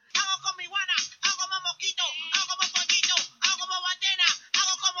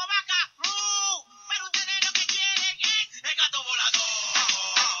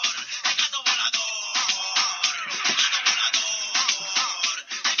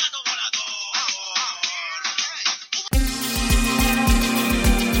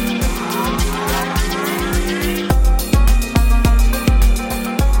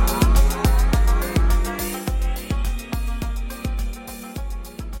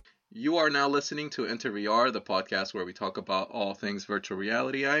You are now listening to Enter VR, the podcast where we talk about all things virtual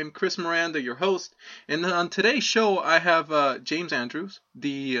reality. I am Chris Miranda, your host, and on today's show I have James Andrews,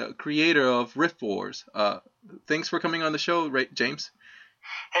 the creator of Rift Wars. Thanks for coming on the show, James.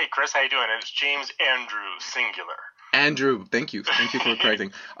 Hey Chris, how you doing? It's James Andrews, singular. Andrew, thank you for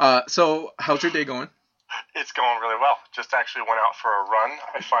correcting. So how's your day going? It's going really well. Just actually went out for a run.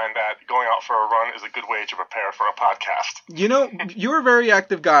 I find that going out for a run is a good way to prepare for a podcast. You know, you're a very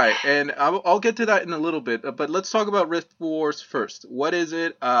active guy, and I'll get to that in a little bit. But let's talk about Rift Wars first. What is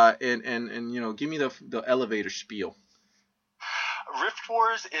it? And you know, give me the elevator spiel. Rift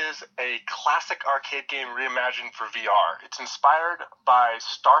Wars is a classic arcade game reimagined for VR. It's inspired by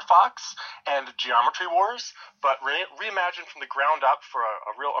Star Fox and Geometry Wars, but reimagined from the ground up for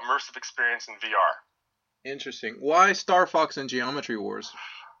a real immersive experience in VR. Interesting. Why Star Fox and Geometry Wars?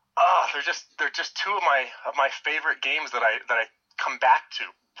 They're just two of my favorite games that I come back to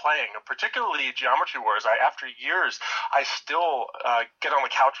playing. Particularly Geometry Wars. After years, I still get on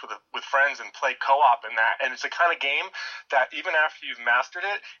the couch with friends and play co-op in that. And it's a kind of game that even after you've mastered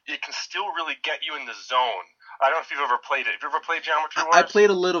it, it can still really get you in the zone. I don't know if you've ever played it. Have you ever played Geometry Wars? I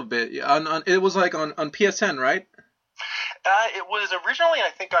played a little bit. It was like on PSN, right? It was originally, I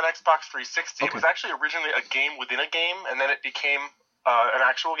think, on Xbox 360. Okay. It was actually originally a game within a game, and then it became an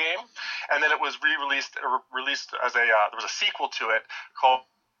actual game. And then it was released as there was a sequel to it called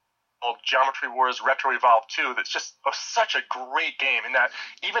Geometry Wars Retro Evolve 2 that's just such a great game in that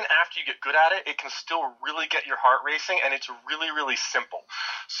even after you get good at it, it can still really get your heart racing, and it's really, really simple.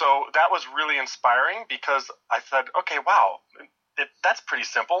 So that was really inspiring because I said, okay, wow, that's pretty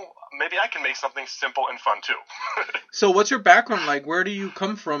simple. Maybe I can make something simple and fun too. So what's your background like? Where do you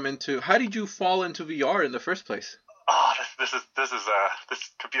come from how did you fall into VR in the first place? Oh, this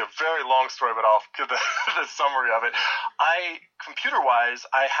could be a very long story, but I'll give the summary of it. Computer-wise,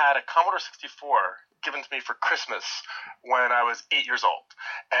 I had a Commodore 64 given to me for Christmas when I was 8 years old,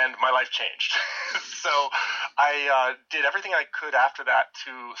 and my life changed. So I did everything I could after that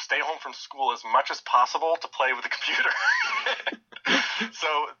to stay home from school as much as possible to play with the computer. So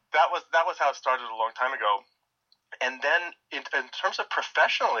that was how it started a long time ago. And then in terms of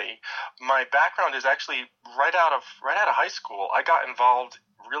professionally, my background is actually right out of high school. I got involved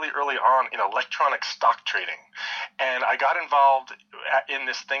really early on in electronic stock trading. And I got involved in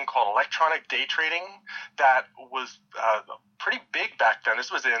this thing called electronic day trading that was pretty big back then.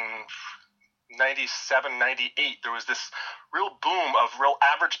 This was in 97, 98. There was this real boom of real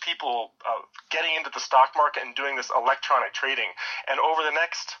average people getting into the stock market and doing this electronic trading. And over the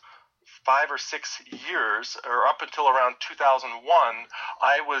next 5 or 6 years, or up until around 2001,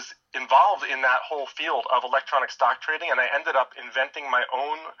 I was involved in that whole field of electronic stock trading, and I ended up inventing my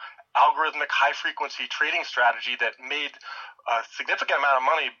own algorithmic high-frequency trading strategy that made a significant amount of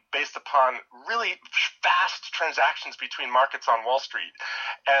money based upon really fast transactions between markets on Wall Street.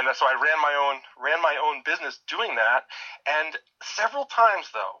 And so I ran my own business doing that, and several times,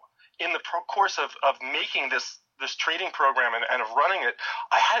 though, in the course of making this trading program and of running it,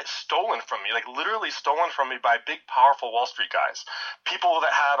 I had it stolen from me, like literally stolen from me by big, powerful Wall Street guys, people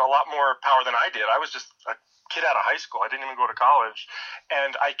that had a lot more power than I did. I was just a kid out of high school. I didn't even go to college,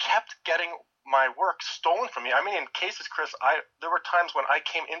 and I kept getting my work stolen from me. I mean, in cases, Chris, there were times when I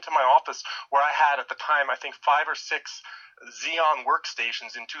came into my office where I had, at the time, I think 5 or 6 Xeon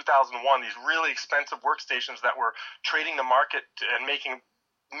workstations in 2001, these really expensive workstations that were trading the market and making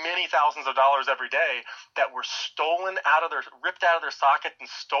many thousands of dollars every day, that were ripped out of their socket and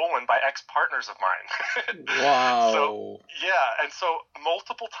stolen by ex-partners of mine. Wow. So, yeah, and so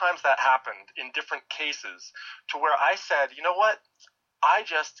multiple times that happened in different cases to where I said, you know what,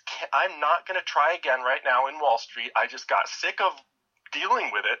 I'm not going to try again right now in Wall Street. I just got sick of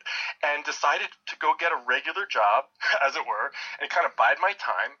dealing with it and decided to go get a regular job, as it were, and kind of bide my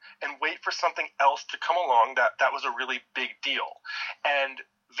time and wait for something else to come along that was a really big deal. And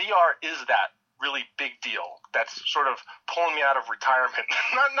VR is that really big deal that's sort of pulling me out of retirement.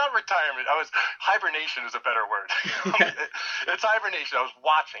 not retirement. Hibernation is a better word. It's hibernation. I was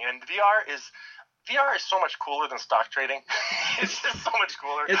watching, and VR is so much cooler than stock trading. It's just so much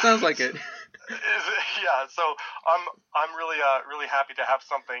cooler. It sounds like it. Yeah. So I'm really happy to have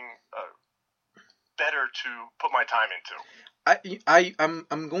something better to put my time into.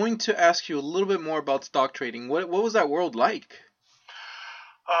 I'm going to ask you a little bit more about stock trading. What was that world like?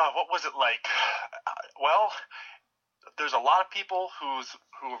 What was it like? Well, there's a lot of people who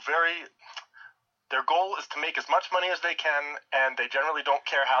are their goal is to make as much money as they can, and they generally don't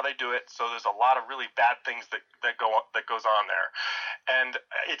care how they do it. So there's a lot of really bad things that goes on there. And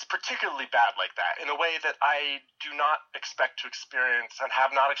it's particularly bad like that, in a way that I do not expect to experience and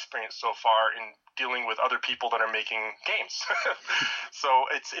have not experienced so far in dealing with other people that are making games. So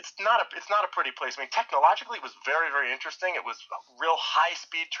it's not a pretty place. I mean, technologically, it was very, very interesting. It was real high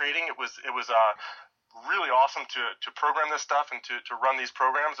speed trading. It was really awesome to program this stuff and to run these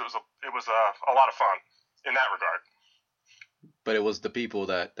programs. It was a lot of fun in that regard. But it was the people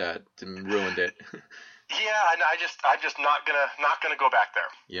that ruined it. Yeah, and I'm just not gonna go back there.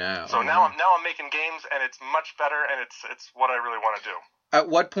 Yeah. So now I'm making games, and it's much better, and it's what I really want to do. At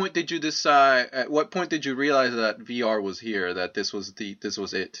what point did you decide? At what point did you realize that VR was here? That this was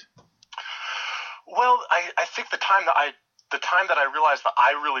it? Well, I think the time that I realized that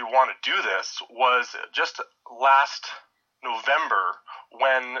I really want to do this was just last November,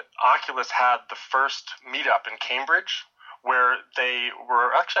 when Oculus had the first meetup in Cambridge, where they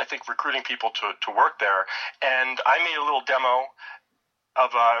were actually, I think, recruiting people to work there. And I made a little demo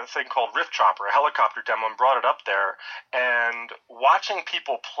of a thing called Rift Chopper, a helicopter demo, and brought it up there. And watching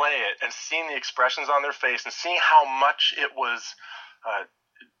people play it and seeing the expressions on their face and seeing how much it was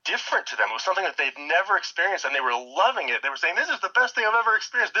different to them. It was something that they'd never experienced, and they were loving it. They were saying, "This is the best thing I've ever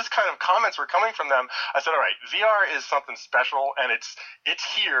experienced." This kind of comments were coming from them. I said, all right, VR is something special, and it's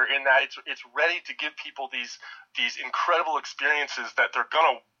here in that it's ready to give people these incredible experiences that they're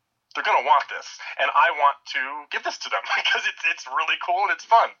gonna want this, and I want to give this to them because it's really cool and it's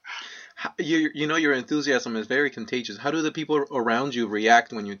fun. You know, your enthusiasm is very contagious. How do the people around you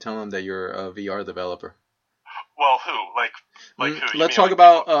react when you tell them that you're a VR developer? Well, who? Like who? Let's talk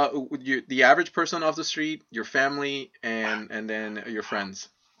about the average person off the street, your family, and then your friends.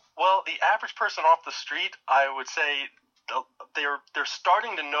 Well, the average person off the street, I would say, they're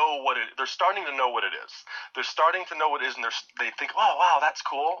starting to know what it. They're starting to know what it is. They're starting to know what it is, and they think, "Oh, wow, that's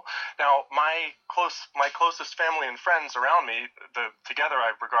cool." Now, my closest family and friends around me, together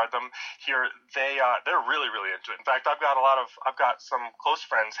I regard them here. They're really, really into it. In fact, I've got some close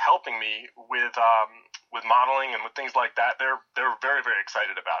friends helping me with modeling and with things like that. They're very, very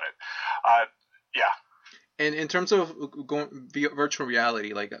excited about it. Yeah. And in terms of going virtual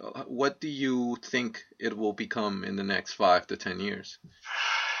reality, like, what do you think it will become in the next 5 to 10 years?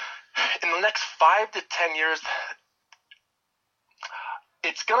 In the next 5 to 10 years,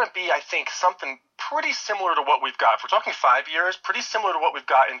 it's going to be, I think, something pretty similar to what we've got. If we're talking 5 years, pretty similar to what we've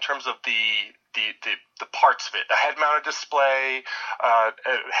got in terms of the parts of it: a head-mounted display,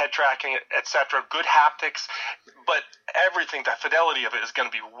 head tracking, etc., good haptics, but everything, the fidelity of it is going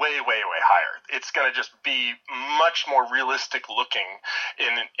to be way, way, way higher. It's going to just be much more realistic looking,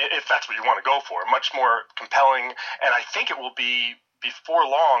 if that's what you want to go for, much more compelling, and I think it will be, before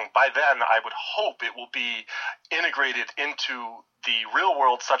long, by then, I would hope it will be integrated into the real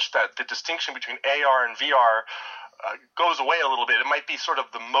world such that the distinction between AR and VR goes away a little bit. It might be sort of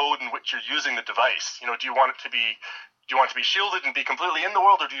the mode in which you're using the device. You know, do you want it to be shielded and be completely in the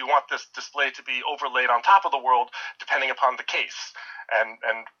world, or do you want this display to be overlaid on top of the world, depending upon the case? And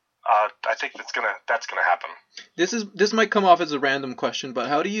I think that's gonna happen. This might come off as a random question, but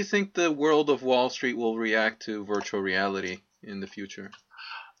how do you think the world of Wall Street will react to virtual reality in the future?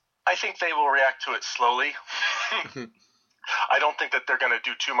 I think they will react to it slowly. I don't think that they're going to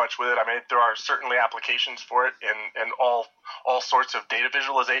do too much with it. I mean, there are certainly applications for it in all sorts of data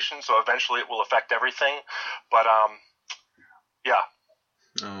visualization, so eventually it will affect everything. But yeah.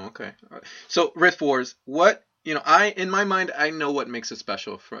 Oh, okay. So Rift Wars, in my mind, I know what makes it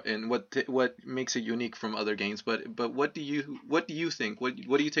special and what makes it unique from other games. But what do you think? What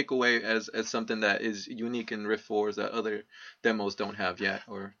do you take away as something that is unique in Rift Wars that other demos don't have yet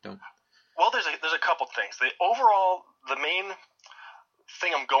or don't? Well, there's a couple things. The main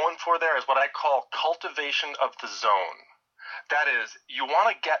thing I'm going for there is what I call cultivation of the zone. That is, you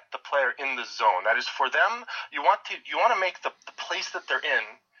want to get the player in the zone. That is, for them, you want to make the place that they're in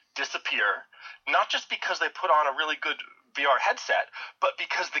disappear, not just because they put on a really good VR headset, but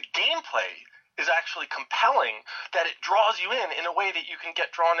because the gameplay is actually compelling, that it draws you in a way that you can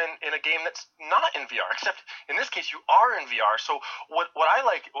get drawn in a game that's not in VR. Except in this case, you are in VR. So what I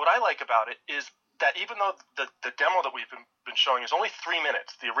like about it is that even though the demo that we've been showing is only 3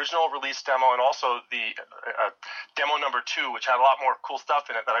 minutes, the original release demo and also the demo number 2, which had a lot more cool stuff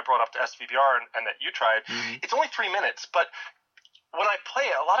in it that I brought up to SVVR and that you tried, It's only 3 minutes. But when I play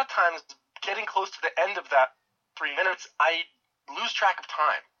it, a lot of times getting close to the end of that 3 minutes, I lose track of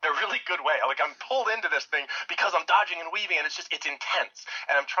time in a really good way. Like, I'm pulled into this thing because I'm dodging and weaving, and it's intense.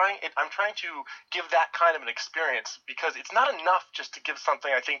 And I'm trying to give that kind of an experience, because it's not enough just to give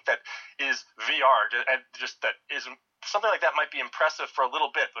something, I think, that is VR, and just that is something like that might be impressive for a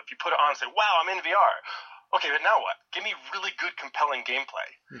little bit. But if you put it on and say, "Wow, I'm in VR," Okay, but now what? Give me really good, compelling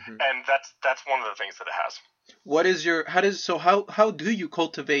gameplay, and that's one of the things that it has. What is your how do you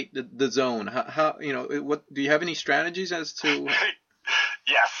cultivate the zone? How what do you have any strategies as to?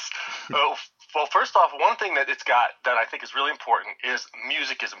 Yes. Well, first off, one thing that it's got that I think is really important is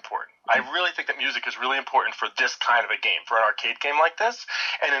music is important. I really think that music is really important for this kind of a game, for an arcade game like this.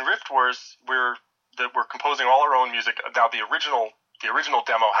 And in Rift Wars, we're composing all our own music. Now, the original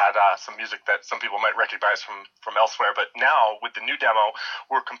demo had some music that some people might recognize from elsewhere, but now with the new demo,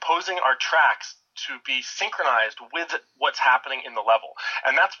 we're composing our tracks to be synchronized with what's happening in the level.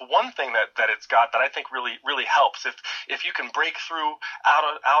 And that's one thing that it's got that I think really helps. If you can break through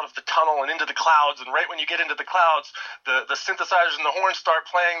out of the tunnel and into the clouds, and right when you get into the clouds, the synthesizers and the horns start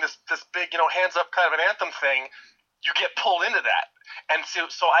playing this big, hands up kind of an anthem thing, you get pulled into that. And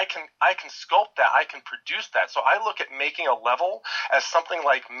so I can sculpt that, I can produce that. So I look at making a level as something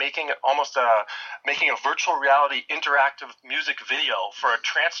like making a virtual reality interactive music video for a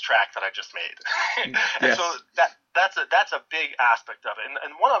trance track that I just made. And so that's a big aspect of it.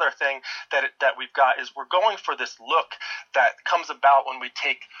 And one other thing that we've got is we're going for this look that comes about when we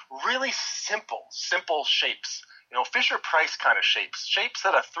take really simple shapes. Fisher-Price kind of shapes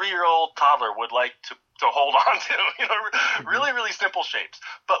that a 3-year-old toddler would like to hold on to, really, really simple shapes.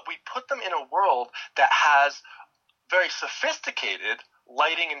 But we put them in a world that has very sophisticated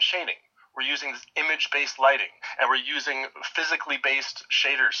lighting and shading. We're using this image-based lighting, and we're using physically-based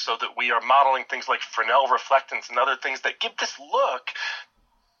shaders so that we are modeling things like Fresnel reflectance and other things that give this look.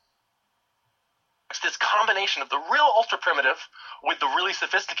 It's this combination of the real ultra primitive with the really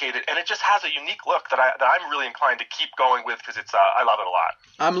sophisticated, and it just has a unique look that I'm really inclined to keep going with because I love it a lot.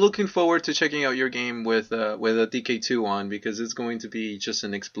 I'm looking forward to checking out your game with a DK2 on, because it's going to be just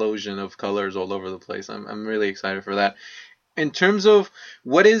an explosion of colors all over the place. I'm really excited for that. In terms of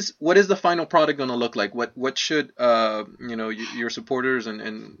what is the final product going to look like? What should your supporters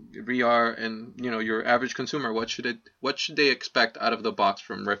and VR and your average consumer, what should they expect out of the box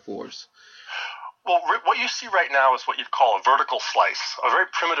from Rift Wars? Well, what you see right now is what you'd call a vertical slice, a very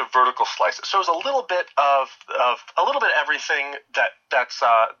primitive vertical slice. It shows a little bit of everything that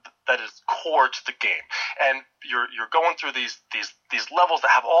is core to the game, and you're going through these levels that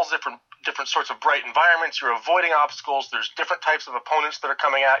have all different sorts of bright environments. You're avoiding obstacles. There's different types of opponents that are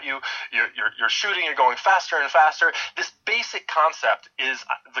coming at you. You're shooting. You're going faster and faster. This basic concept is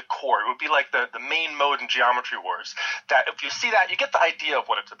the core. It would be like the main mode in Geometry Wars. That if you see that, you get the idea of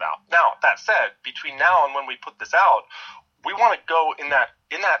what it's about. Now, that said, between now and when we put this out, we want to go in that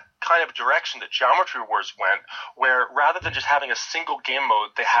kind of direction that Geometry Wars went, where rather than just having a single game mode,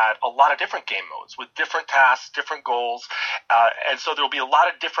 they had a lot of different game modes with different tasks, different goals, and so there will be a lot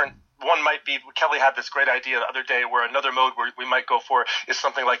of different. One might be, Kelly had this great idea the other day where another mode where we might go for is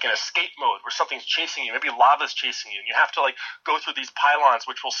something like an escape mode where something's chasing you. Maybe lava's chasing you, and you have to go through these pylons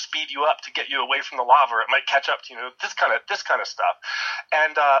which will speed you up to get you away from the lava, or it might catch up to you. This kind of stuff.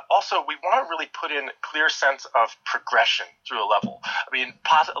 And also, we want to really put in clear sense of progression through a level. I mean, the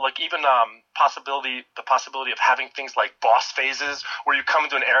possibility of having things like boss phases where you come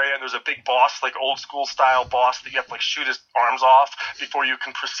into an area and there's a big boss, like old school style boss, that you have to shoot his arms off before you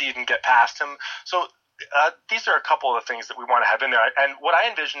can proceed and get past him. So these are a couple of the things that we want to have in there. And what I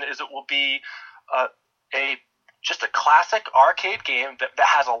envision is it will be just a classic arcade game that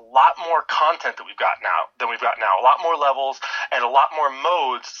has a lot more content than we've got now, a lot more levels and a lot more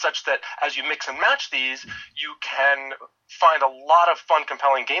modes, such that as you mix and match these, you can find a lot of fun,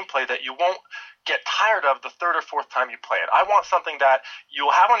 compelling gameplay that you won't get tired of the third or fourth time you play it. I want something that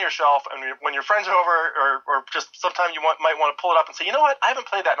you'll have on your shelf, and when your friends are over, or just sometime you might want to pull it up and say, you know what, I haven't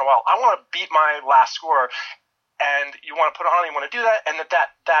played that in a while. I want to beat my last score, and you want to put it on, and you want to do that, and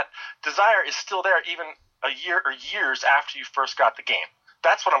that desire is still there even a year or years after you first got the game.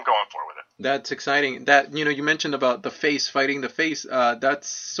 That's what I'm going for with it. That's exciting. That you mentioned about the face fighting the face. That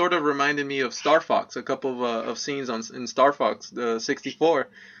sort of reminded me of Star Fox. A couple of scenes in Star Fox, the 64.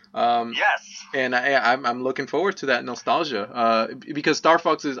 Yes. And I'm looking forward to that nostalgia. Because Star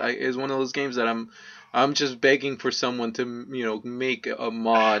Fox is one of those games that I'm just begging for someone to make a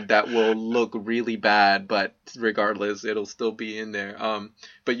mod that will look really bad, but regardless, it'll still be in there.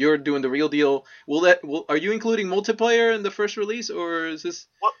 But you're doing the real deal. Are you including multiplayer in the first release, or is this?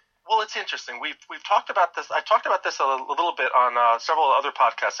 Well, it's interesting. We've talked about this. I talked about this a little bit on several other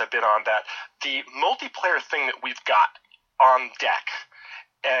podcasts I've been on. That the multiplayer thing that we've got on deck,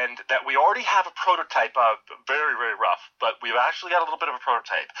 and that we already have a prototype of, very, very rough, but we've actually got a little bit of a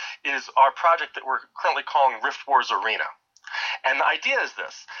prototype, is our project that we're currently calling Rift Wars Arena. And the idea is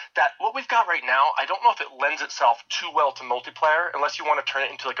this, that what we've got right now, I don't know if it lends itself too well to multiplayer, unless you want to turn it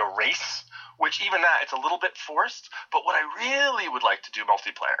into a race which even that, it's a little bit forced. But what I really would like to do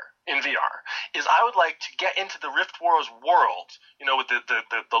multiplayer in VR is I would like to get into the Rift Wars world, with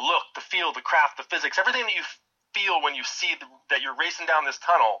the look, the feel, the craft, the physics, everything that you feel when you see that you're racing down this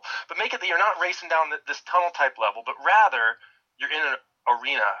tunnel, but make it that you're not racing down this tunnel type level, but rather you're in an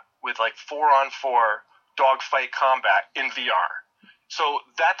arena with like 4-on-4 dogfight combat in VR. So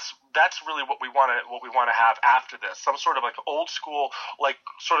that's really what we want to have after this. Some sort of like old school, like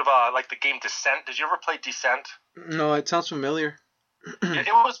sort of like the game Descent. Did you ever play Descent? No, it sounds familiar.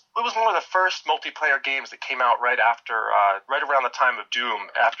 It was one of the first multiplayer games that came out right around the time of Doom,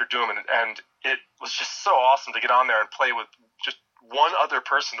 after Doom, and it was just so awesome to get on there and play with just one other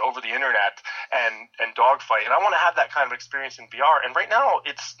person over the internet and dogfight. And I want to have that kind of experience in VR. And right now,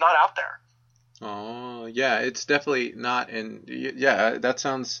 it's not out there. Oh, yeah, it's definitely not. And yeah, that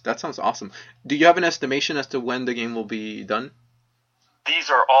sounds awesome. Do you have an estimation as to when the game will be done?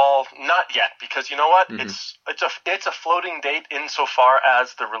 These are all not yet, because you know what? Mm-hmm. It's a floating date insofar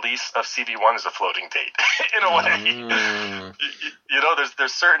as the release of CV1 is a floating date in a way.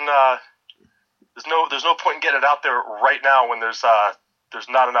 There's certain there's no point in getting it out there right now when there's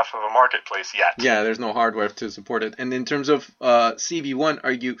not enough of a marketplace yet. Yeah, there's no hardware to support it. And in terms of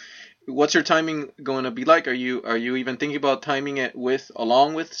CV1, what's your timing going to be like? Are you even thinking about timing it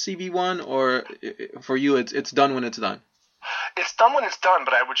along with CV1, or for you it's done when it's done? It's done when it's done,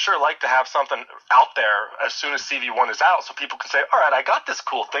 but I would sure like to have something out there as soon as CV1 is out, so people can say, all right, I got this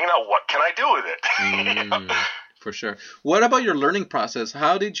cool thing, now what can I do with it? For sure. What about your learning process?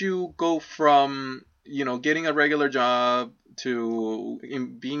 How did you go from, getting a regular job to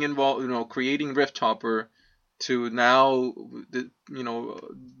being involved, creating Rift Hopper, to now,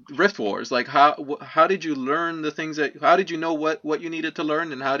 Rift Wars? Like, how did you learn the things how did you know what you needed to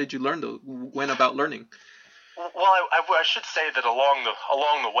learn, and how did you went about learning? Well, I should say that along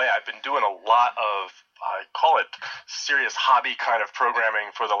the way, I've been doing a lot of, I call it serious hobby kind of programming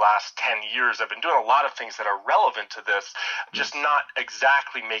for the last 10 years. I've been doing a lot of things that are relevant to this, just not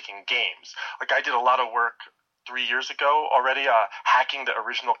exactly making games. Like I did a lot of work 3 years ago already, hacking the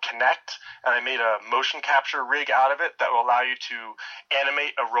original Kinect, and I made a motion capture rig out of it that will allow you to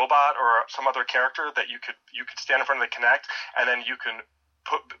animate a robot or some other character that you could stand in front of the Kinect, and then you can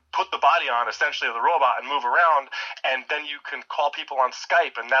put the body on essentially of the robot and move around, and then you can call people on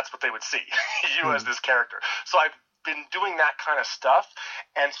Skype, and that's what they would see, you as this character. So I've been doing that kind of stuff,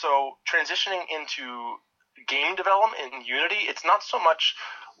 and so transitioning into game development in Unity, it's not so much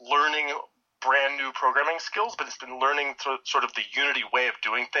learning brand new programming skills, but it's been learning sort of the Unity way of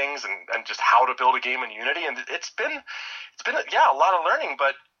doing things and just how to build a game in Unity, and it's been a lot of learning,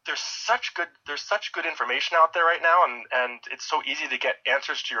 but there's such good information out there right now, and it's so easy to get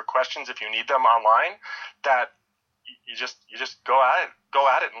answers to your questions if you need them online, that you just go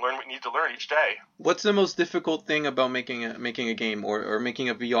at it and learn what you need to learn each day. What's the most difficult thing about making a game or making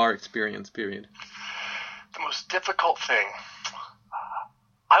a VR experience, period? The most difficult thing,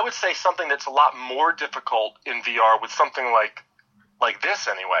 I would say something that's a lot more difficult in VR with something like this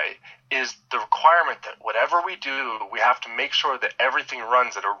anyway, is the requirement that whatever we do, we have to make sure that everything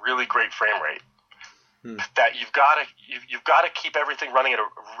runs at a really great frame rate. That you've got to keep everything running at a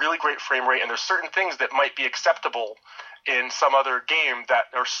really great frame rate, and there's certain things that might be acceptable in some other game that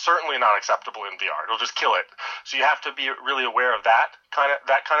are certainly not acceptable in VR. It'll just kill it. So you have to be really aware of that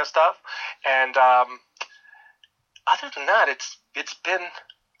kind of stuff. And other than that,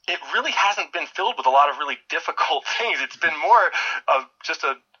 it really hasn't been filled with a lot of really difficult things. It's been more of just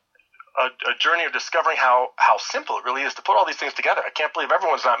a journey of discovering how simple it really is to put all these things together. I can't believe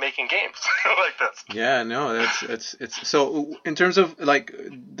everyone's not making games like this. Yeah, no, it's so in terms of like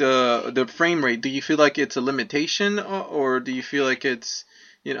the frame rate, do you feel like it's a limitation, or do you feel like it's,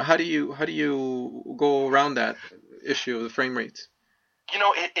 how do you go around that issue of the frame rates?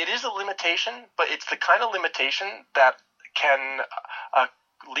 It is a limitation, but it's the kind of limitation that can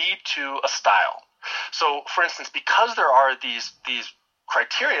lead to a style. So, for instance, because there are these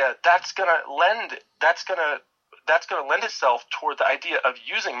criteria, that's gonna lend itself toward the idea of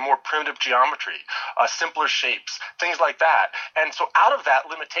using more primitive geometry, simpler shapes, things like that. And so, out of that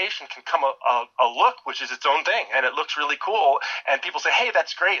limitation can come a look which is its own thing, and it looks really cool. And people say, "Hey,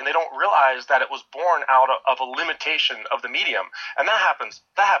 that's great," and they don't realize that it was born out of a limitation of the medium. And that happens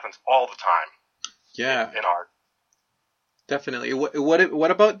all the time. Yeah. In art. Definitely.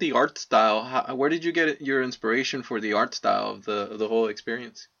 What about the art style? Where did you get your inspiration for the art style of the whole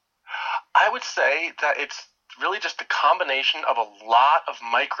experience? I would say that it's really just a combination of a lot of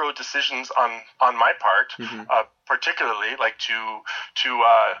micro decisions on my part, particularly like to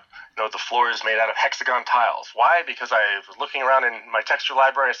the floor is made out of hexagon tiles. Why? Because I was looking around in my texture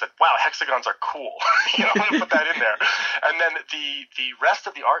library. I said, wow, hexagons are cool. I'm going to put that in there. And then the rest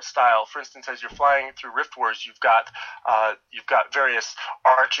of the art style, for instance, as you're flying through Rift Wars, you've got various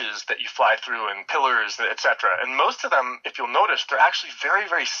arches that you fly through and pillars, etc. And most of them, if you'll notice, they're actually very,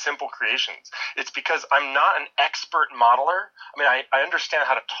 very simple creations. It's because I'm not an expert modeler. I mean, I understand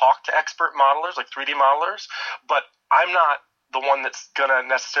how to talk to expert modelers, like 3D modelers, but I'm not the one that's going to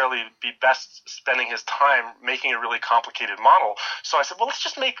necessarily be best spending his time making a really complicated model. So I said, well, let's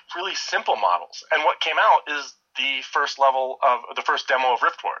just make really simple models. And what came out is the first demo of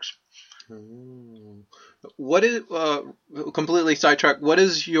Rift Wars. What is, completely sidetracked, what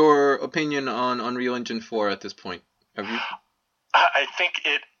is your opinion on Unreal Engine 4 at this point? I think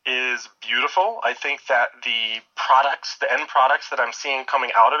it is beautiful. I think that the end products that I'm seeing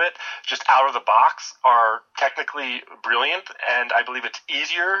coming out of it, just out of the box, are technically brilliant, and I believe it's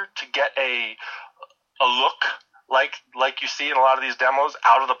easier to get a look like you see in a lot of these demos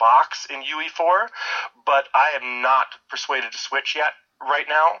out of the box in UE4, but I am not persuaded to switch yet right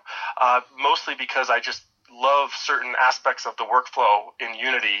now, mostly because I just love certain aspects of the workflow in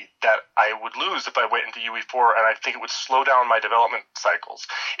Unity that I would lose if I went into UE4, and I think it would slow down my development cycles.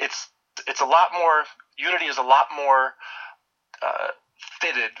 It's a lot more. Unity is a lot more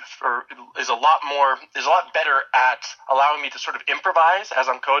fitted, or is a lot better at allowing me to sort of improvise as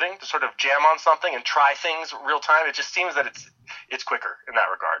I'm coding, to sort of jam on something and try things real time. It just seems that it's quicker in that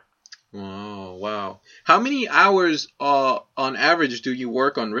regard. Oh, wow. How many hours on average do you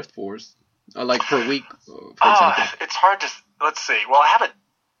work on Rift Wars? Like per week, for example? It's hard to, let's see. Well, I have a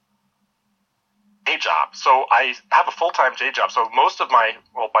day job. So I have a full-time day job. So most of my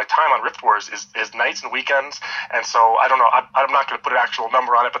time on Rift Wars is nights and weekends. And so I don't know, I'm not going to put an actual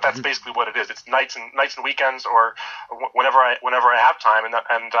number on it, but that's basically what it is. It's nights and weekends, or whenever I have time. And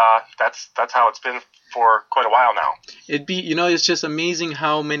that's how it's been for quite a while now. It's just amazing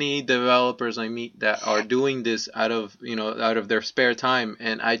how many developers I meet that are doing this out of their spare time.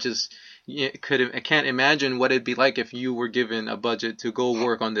 And I can't imagine what it'd be like if you were given a budget to go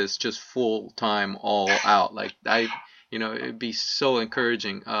work on this just full time, all out. Like it'd be so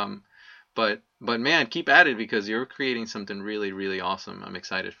encouraging. But man, keep at it, because you're creating something really, really awesome. I'm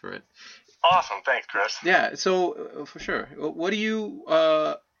excited for it. Awesome, thanks, Chris. Yeah. So for sure, what do you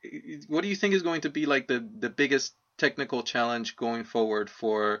think is going to be like the biggest technical challenge going forward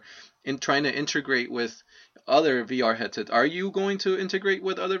in trying to integrate with other VR headsets? Are you going to integrate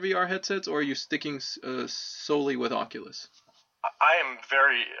with other VR headsets, or are you sticking solely with Oculus? I'm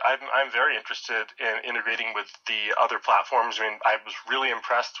very interested in integrating with the other platforms. I mean, I was really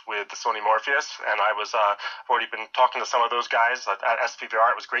impressed with the Sony Morpheus, and I've already been talking to some of those guys at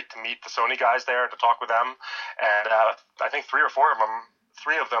SPVR. It was great to meet the Sony guys there, to talk with them, and I think three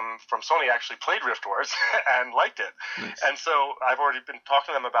of them from Sony actually played Rift Wars and liked it. Nice. And so I've already been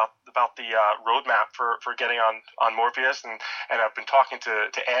talking to them about the roadmap for getting on Morpheus, and I've been talking to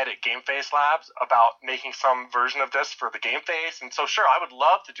Ed at GameFace Labs about making some version of this for the GameFace. And so sure, I would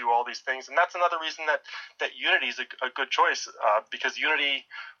love to do all these things, and that's another reason that Unity is a good choice, because Unity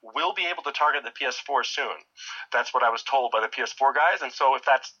will be able to target the PS4 soon. That's what I was told by the PS4 guys, and so if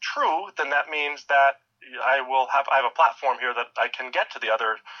that's true, then that means that I have a platform here that I can get to the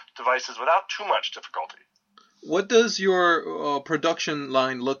other devices without too much difficulty. What does your production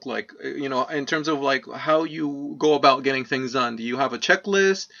line look like? In terms of like how you go about getting things done. Do you have a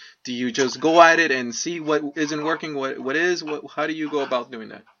checklist? Do you just go at it and see what isn't working, what is? How do you go about doing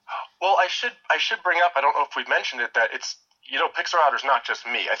that? Well, I should bring up, I don't know if we've mentioned it, that it's, Pixar is not just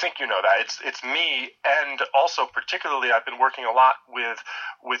me. I think you know that. It's me, and also particularly I've been working a lot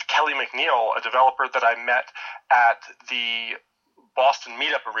with Kelly McNeil, a developer that I met at the Boston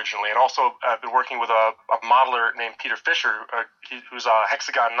meetup originally, and also I've been working with a modeler named Peter Fisher, who's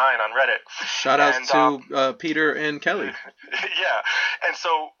Hexagon 9 on Reddit. Shout out to Peter and Kelly. Yeah, and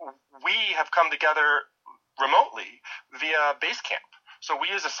so we have come together remotely via Basecamp. So we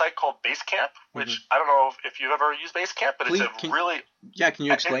use a site called Basecamp, which I don't know if you've ever used Basecamp, but can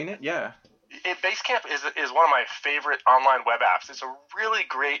you explain it? Yeah. Basecamp is one of my favorite online web apps. It's a really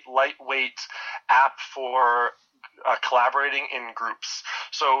great, lightweight app for collaborating in groups.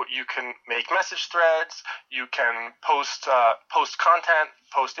 So you can make message threads, you can post content,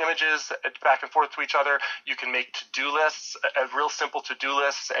 post images back and forth to each other. You can make to-do lists, real simple to-do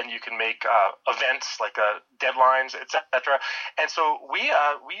lists, and you can make events like deadlines, etc. And so we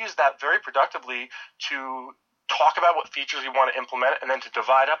use that very productively to talk about what features you want to implement, and then to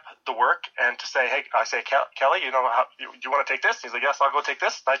divide up the work and to say, hey, I say, Kelly, do you want to take this? He's like, yes, I'll go take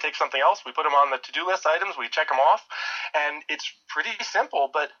this. I take something else. We put them on the to-do list items. We check them off. And it's pretty simple,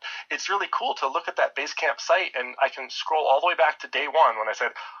 but it's really cool to look at that Basecamp site, and I can scroll all the way back to day one when I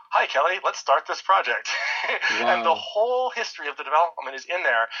said, hi, Kelly, let's start this project. Wow. And the whole history of the development is in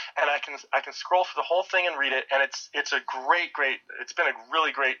there, and I can scroll through the whole thing and read it, and it's a great, it's been a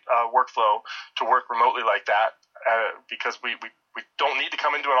really great workflow to work remotely like that, because we don't need to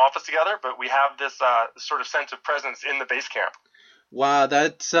come into an office together, but we have this sort of sense of presence in the Basecamp. Wow,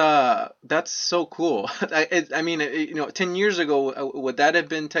 that's so cool. I mean, 10 years ago, would that have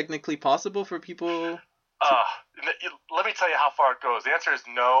been technically possible for people? Let me tell you how far it goes. The answer is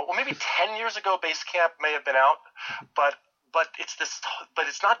no. Well, maybe 10 years ago, Basecamp may have been out, but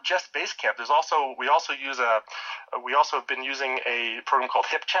it's not just Basecamp. We also have been using a program called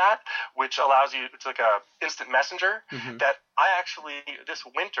HipChat, which allows you, it's like a instant messenger that this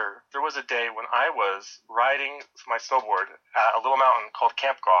winter, there was a day when I was riding my snowboard at a little mountain called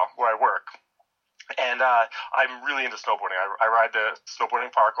Campgaw, where I work. And I'm really into snowboarding. I ride the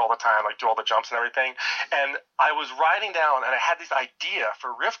snowboarding park all the time, like do all the jumps and everything. And I was riding down, and I had this idea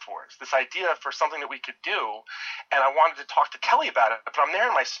for Rift Wars, this idea for something that we could do. And I wanted to talk to Kelly about it. But I'm there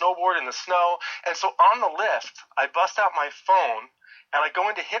in my snowboard in the snow. And so on the lift, I bust out my phone, and I go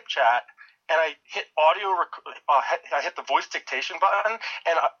into HipChat, and I hit I hit the voice dictation button,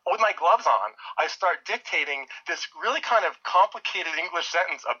 and with my gloves on, I start dictating this really kind of complicated English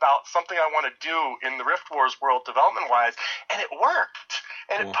sentence about something I want to do in the Rift Wars world development-wise, and it worked,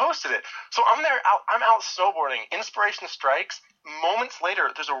 and it posted it. So I'm out snowboarding, inspiration strikes. Moments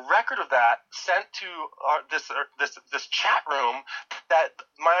later, there's a record of that sent to this chat room that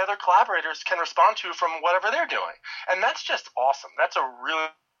my other collaborators can respond to from whatever they're doing, and that's just awesome. That's a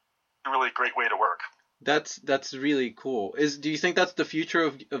really great way to work. That's really cool. Do you think that's the future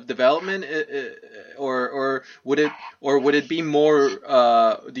of development, or would it be more?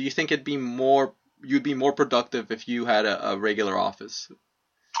 Do you think you'd be more productive if you had a regular office?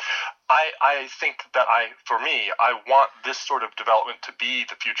 I think that I want this sort of development to be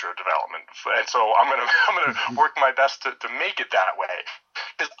the future of development, and so I'm gonna work my best to make it that way,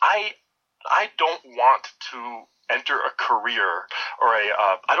 because I don't want to enter a career or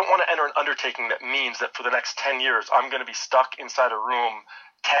I don't want to enter an undertaking that means that for the next 10 years I'm going to be stuck inside a room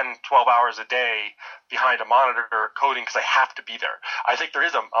 10, 12 hours a day behind a monitor coding because I have to be there. I think there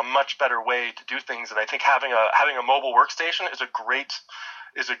is a much better way to do things, and I think having a mobile workstation is a great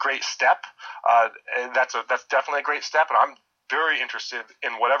step. And that's definitely a great step, and I'm very interested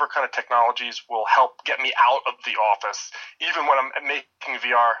in whatever kind of technologies will help get me out of the office, even when I'm making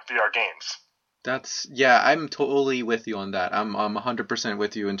VR games. I'm totally with you on that. I'm 100%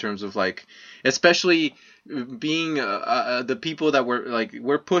 with you in terms of, like, especially being the people that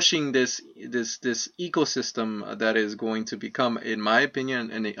we're pushing this ecosystem that is going to become, in my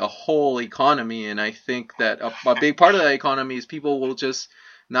opinion, a whole economy. And I think that a big part of that economy is people will just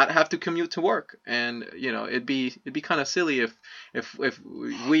not have to commute to work, and it'd be kind of silly if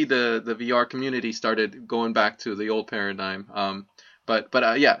we the VR community started going back to the old paradigm.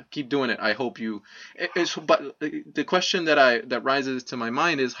 But yeah, keep doing it. I hope you. But the question that rises to my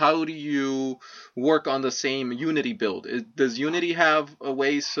mind is, how do you work on the same Unity build? Does Unity have a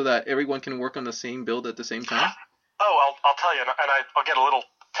way so that everyone can work on the same build at the same time? Oh, I'll tell you, and I'll get a little.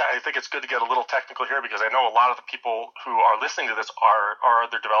 I think it's good to get a little technical here, because I know a lot of the people who are listening to this are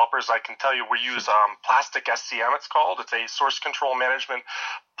other developers. I can tell you we use Plastic SCM, it's called. It's a source control management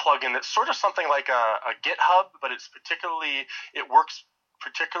plugin that's sort of something like a GitHub, but it's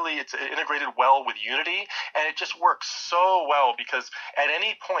integrated well with Unity, and it just works so well because at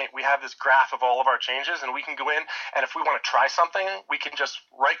any point we have this graph of all of our changes, and we can go in, and if we want to try something, we can just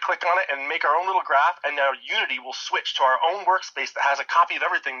right-click on it and make our own little graph, and now Unity will switch to our own workspace that has a copy of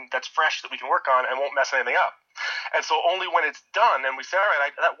everything that's fresh that we can work on and won't mess anything up. And so only when it's done and we say, all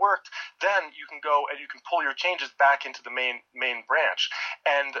right, that worked, then you can go and you can pull your changes back into the main branch.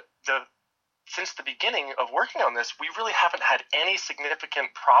 And since the beginning of working on this, we really haven't had any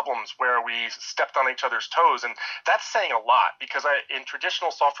significant problems where we stepped on each other's toes. And that's saying a lot, because in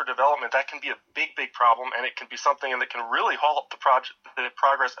traditional software development, that can be a big, big problem, and it can be something that can really halt the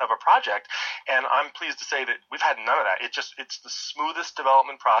progress of a project. And I'm pleased to say that we've had none of that. It's the smoothest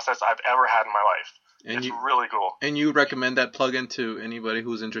development process I've ever had in my life. And it's really cool. And you recommend that plugin to anybody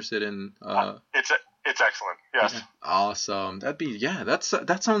who's interested in? It's excellent. Yes. Yeah. Awesome.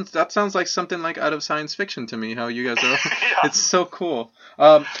 That sounds like something like out of science fiction to me. How you guys are? Yeah. It's so cool.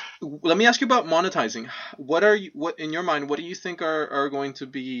 Let me ask you about monetizing. What in your mind? What do you think are going to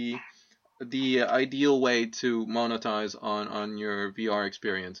be the ideal way to monetize on your VR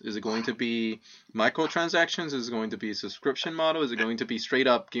experience? Is it going to be microtransactions? Is it going to be a subscription model? Is it going to be straight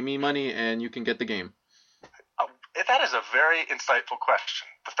up, give me money and you can get the game? That is a very insightful question.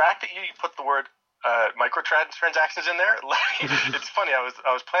 The fact that you put the word microtransactions in there, it's funny. I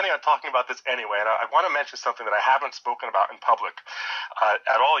was planning on talking about this anyway, and I want to mention something that I haven't spoken about in public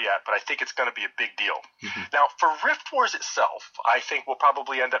at all yet, but I think it's going to be a big deal. Mm-hmm. Now, for Rift Wars itself, I think we'll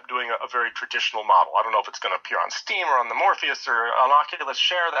probably end up doing a very traditional model. I don't know if it's going to appear on Steam or on the Morpheus or on Oculus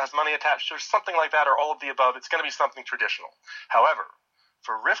Share that has money attached or something like that, or all of the above. It's going to be something traditional. However,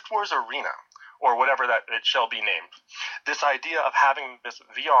 for Rift Wars Arena, or whatever that it shall be named, this idea of having this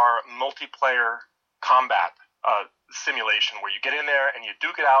VR multiplayer combat simulation where you get in there and you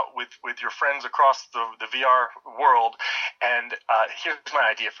duke it out with your friends across the VR world, and here's my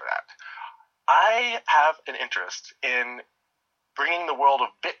idea for that. I have an interest in bringing the world of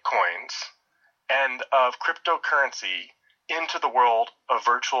bitcoins and of cryptocurrency into the world of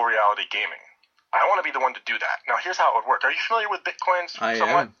virtual reality gaming. I want to be the one to do that. Now, here's how it would work. Are you familiar with bitcoins? I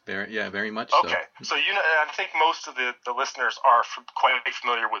am. Very much so. Okay. So, I think most of the listeners are quite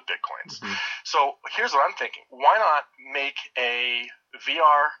familiar with bitcoins. Mm-hmm. So, here's what I'm thinking. Why not make a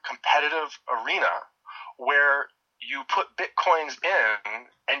VR competitive arena where you put bitcoins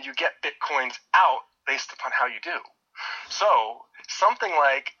in and you get bitcoins out based upon how you do? So, something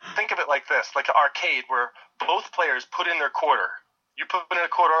like, think of it like this, like an arcade where both players put in their quarter. You put in a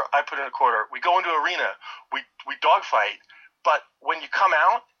quarter, I put in a quarter. We go into arena, we dogfight, but when you come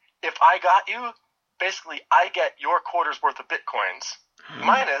out, if I got you, basically I get your quarter's worth of bitcoins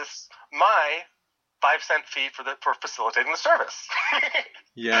minus my 5-cent fee for facilitating the service.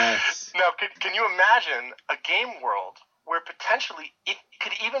 Yes. Now, can you imagine a game world where potentially it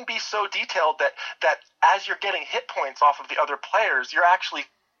could even be so detailed that as you're getting hit points off of the other players, you're actually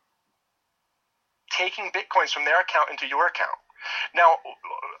taking bitcoins from their account into your account? Now,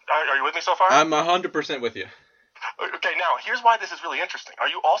 are you with me so far? I'm 100% with you. Okay, now, here's why this is really interesting. Are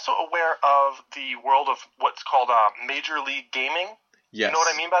you also aware of the world of what's called Major League Gaming? Yes. You know what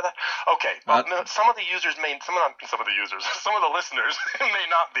I mean by that? Okay. Well, some of the listeners may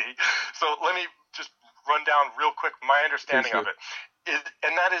not be. So let me just run down real quick my understanding of it.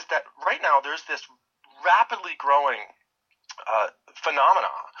 And that is that right now there's this rapidly growing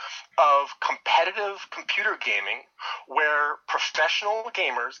phenomena of competitive computer gaming where professional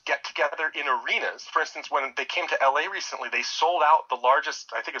gamers get together in arenas. For instance, when they came to LA recently, they sold out the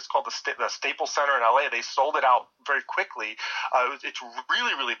largest, I think it's called the Staples Center in LA. They sold it out very quickly. It's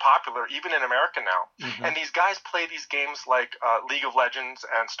really, really popular, even in America now. Mm-hmm. And these guys play these games like League of Legends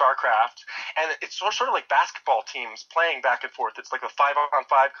and StarCraft, and it's sort of like basketball teams playing back and forth. It's like a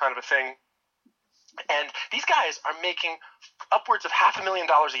 5-on-5 kind of a thing. And these guys are making upwards of $500,000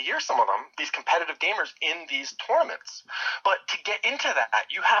 a year, some of them, these competitive gamers in these tournaments. But to get into that,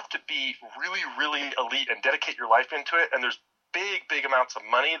 you have to be really, really elite and dedicate your life into it. And there's big amounts of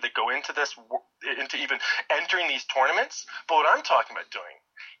money that go into this, into even entering these tournaments. But what I'm talking about doing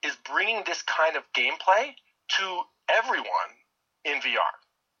is bringing this kind of gameplay to everyone in VR.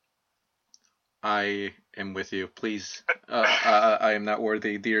 I am with you. Please, I am not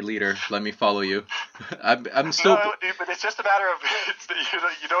worthy, dear leader. Let me follow you. I'm still. No, but it's just a matter of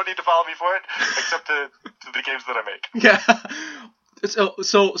you don't need to follow me for it, except to the games that I make. Yeah.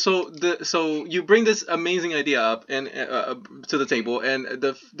 So you bring this amazing idea up and to the table, and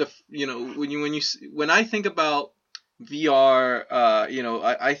when I think about VR,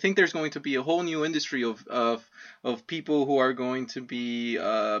 I think there's going to be a whole new industry of people who are going to be.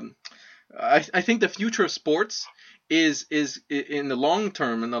 I think the future of sports is in the long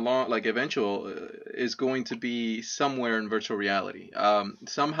term, eventual, is going to be somewhere in virtual reality.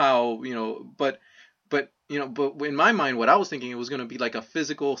 Somehow, but in my mind, what I was thinking, it was going to be like a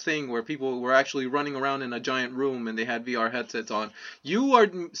physical thing where people were actually running around in a giant room and they had VR headsets on. You are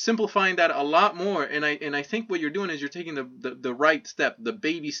simplifying that a lot more, and I think what you're doing is you're taking the right step, the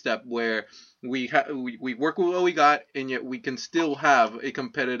baby step, where we work with what we got, and yet we can still have a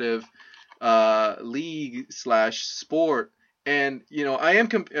competitive league/sport. And I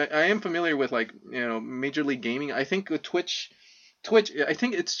am familiar with Major League Gaming. I think with Twitch, I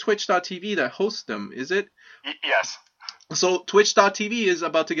think it's Twitch.tv that hosts them, is it? Yes. So Twitch.tv is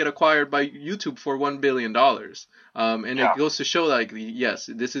about to get acquired by YouTube for $1 billion. It goes to show yes,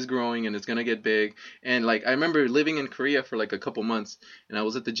 this is growing and it's going to get big. And I remember living in Korea for a couple months, and I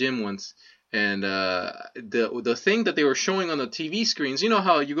was at the gym once, And the thing that they were showing on the TV screens, you know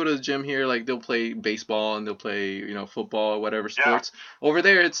how you go to the gym here, like they'll play baseball and they'll play, football or whatever Yeah. sports. Over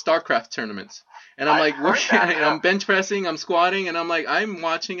there, it's StarCraft tournaments. And I'm I've like, heard that, yeah. I'm bench pressing, I'm squatting, and I'm like, I'm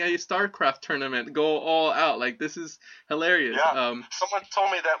watching a StarCraft tournament go all out. Like, this is hilarious. Yeah. Someone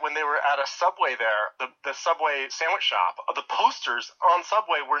told me that when they were at a Subway there, the Subway sandwich shop, the posters on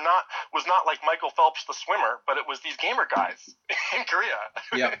Subway was not like Michael Phelps the swimmer, but it was these gamer guys in Korea.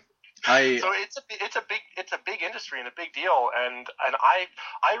 Yeah. So it's a big industry and a big deal, and I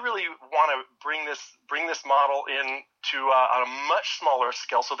really want to bring this model in to on a much smaller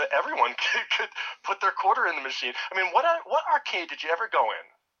scale so that everyone could put their quarter in the machine. I mean, what arcade did you ever go in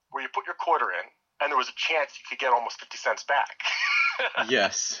where you put your quarter in and there was a chance you could get almost 50 cents back?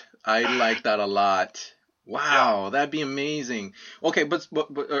 Yes, I like that a lot. Wow, that'd be amazing. Okay, but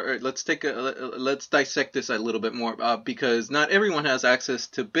let's let's dissect this a little bit more, because not everyone has access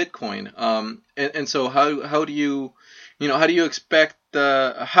to Bitcoin. And so how do you, how do you expect,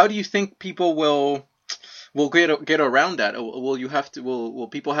 how do you think people will get around that? Will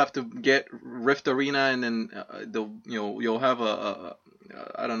people have to get Rift Arena, and then you'll have a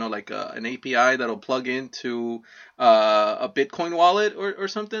I don't know, like an API that'll plug into a Bitcoin wallet or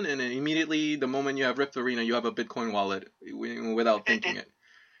something, and then immediately the moment you have Rift Arena, you have a Bitcoin wallet without thinking it.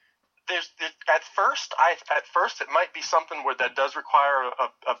 At first it might be something where that does require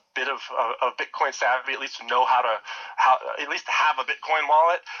a bit of Bitcoin savvy, at least to know how at least to have a Bitcoin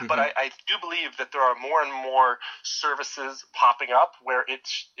wallet. Mm-hmm. But I do believe that there are more and more services popping up where it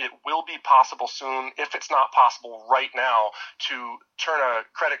will be possible soon, if it's not possible right now, to turn a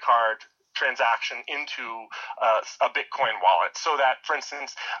credit card transaction into a Bitcoin wallet, so that, for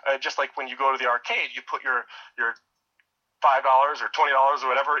instance, just like when you go to the arcade, you put your $5 or $20 or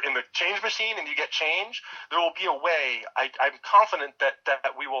whatever in the change machine and you get change. There will be a way. I'm confident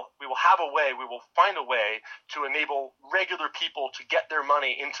that we will have a way. We will find a way to enable regular people to get their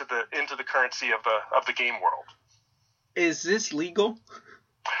money into the currency of the game world. Is this legal?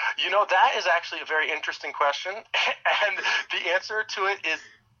 That is actually a very interesting question, and the answer to it is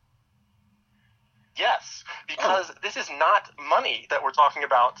yes, because this is not money that we're talking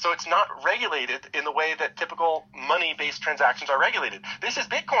about, so it's not regulated in the way that typical money-based transactions are regulated. This is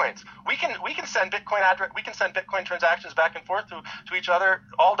bitcoins. We can send Bitcoin transactions back and forth to each other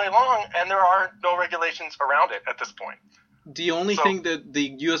all day long, and there are no regulations around it at this point. The only thing that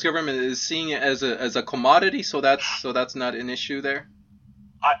the U.S. government is seeing it as a commodity, so that's not an issue there.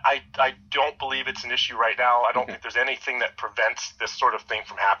 I don't believe it's an issue right now. I don't think there's anything that prevents this sort of thing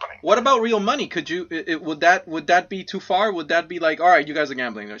from happening. What about real money? Could you? Would that be too far? Would that be like, all right, you guys are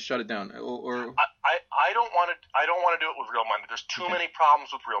gambling, let's shut it down? Or I don't want to do it with real money. There's too many problems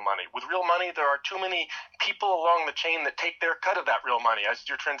with real money. With real money, there are too many people along the chain that take their cut of that real money as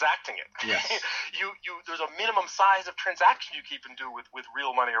you're transacting it. Yes. There's a minimum size of transaction you can do with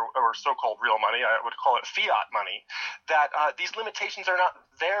real money or so-called real money. I would call it fiat money. That these limitations are not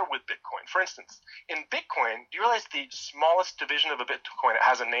there with Bitcoin. For instance, in Bitcoin, do you realize the smallest division of a Bitcoin, it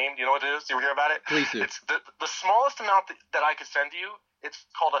has a name? Do you know what it is? Do you ever hear about it? Please do. It's the smallest amount that I could send you. It's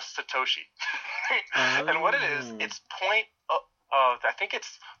called a Satoshi. And what it is, it's I think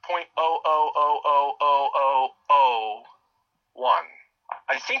it's 0.0000001.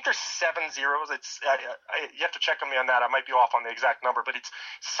 I think there's 7 zeros. You have to check on me on that. I might be off on the exact number, but it's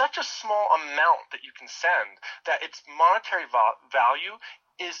such a small amount that you can send that its monetary value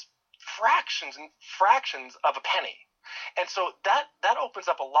is fractions and fractions of a penny. And so that opens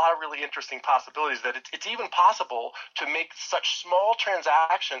up a lot of really interesting possibilities, that it's even possible to make such small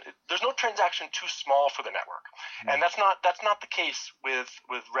transaction. There's no transaction too small for the network. And that's not the case with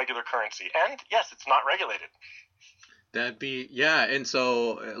regular currency. And yes, it's not regulated. That'd be, yeah. And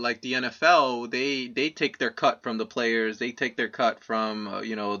so like the NFL, they take their cut from the players. They take their cut from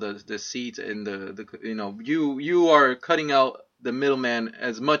the seats and you are cutting out the middleman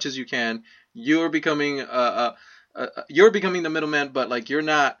as much as you can. You're becoming the middleman, but like you're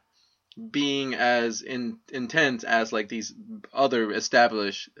not being as intense as like these other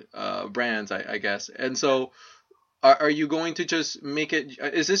established brands, I guess. And so are you going to just make it?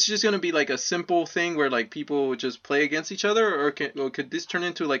 Is this just going to be like a simple thing where like people just play against each other, or could this turn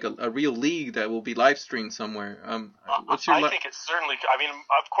into like a real league that will be live streamed somewhere? I think it's certainly. I mean,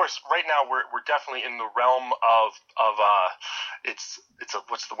 of course, right now we're definitely in the realm of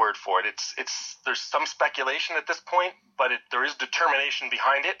what's the word for it? There's some speculation at this point, but there is determination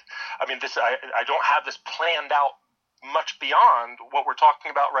behind it. I mean, I don't have this planned out much beyond what we're talking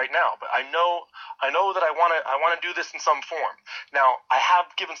about right now, but I know that I want to do this in some form. Now, I have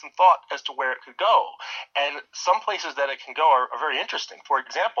given some thought as to where it could go, and some places that it can go are very interesting. For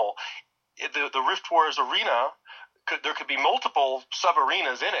example, the Rift Wars arena, there could be multiple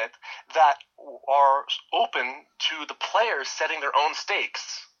sub-arenas in it that are open to the players setting their own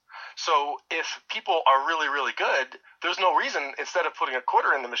stakes. So if people are really, really good, there's no reason, instead of putting a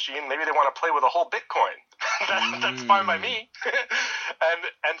quarter in the machine, maybe they want to play with a whole Bitcoin. That's fine by me.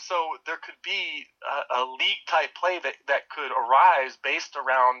 and so there could be a league-type play that could arise based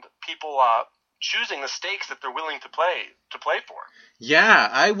around people choosing the stakes that they're willing to play for. Yeah,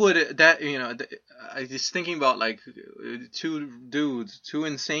 I would. That I was thinking about like two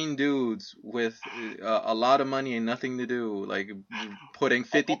insane dudes with a lot of money and nothing to do, like putting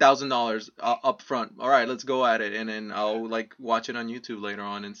 $50,000 up front. All right, let's go at it, and then I'll like watch it on YouTube later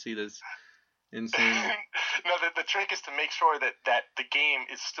on and see this insane. No, the trick is to make sure that the game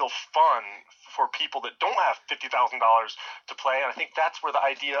is still fun for people that don't have $50,000 to play, and I think that's where the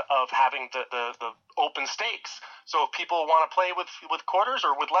idea of having the open stakes. So if people want to play with quarters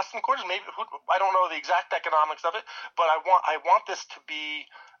or with less than quarters, maybe I don't know the exact economics of it, but I want this to be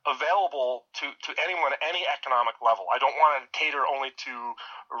available to anyone at any economic level. I don't want to cater only to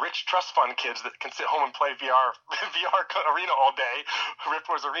rich trust fund kids that can sit home and play VR Arena all day, Rift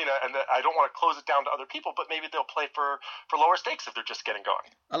Wars Arena, and I don't want to close it down to other people, but maybe they'll play for lower stakes if they're just getting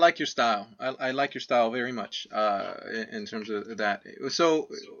going. I like your style. I like your style very much in terms of that. So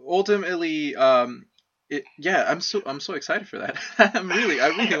ultimately, I'm so excited for that. I really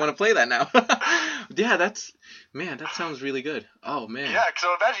want to play that now. Yeah, that sounds really good. Oh man. Yeah,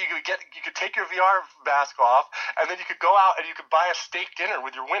 so imagine you could take your VR mask off, and then you could go out and you could buy a steak dinner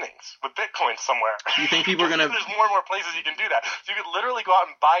with your winnings with Bitcoin somewhere. You think people are gonna? There's more and more places you can do that. So you could literally go out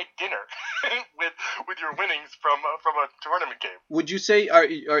and buy dinner with your winnings from a tournament game. Would you say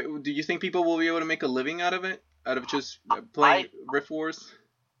do you think people will be able to make a living out of it? Out of just playing Rift Wars?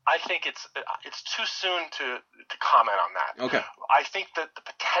 I think it's too soon to comment on that. Okay. I think that the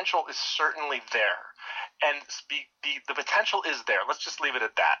potential is certainly there, and the potential is there. Let's just leave it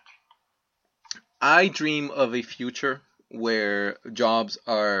at that. I dream of a future where jobs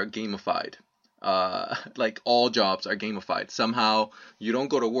are gamified. Like all jobs are gamified. Somehow you don't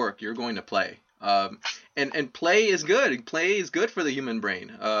go to work, you're going to play. And play is good. Play is good for the human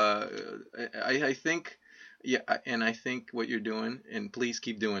brain. I think. Yeah, and I think what you're doing, and please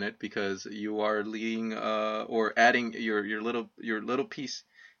keep doing it, because you are leading or adding your little piece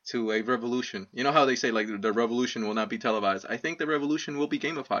to a revolution. You know how they say like the revolution will not be televised. I think the revolution will be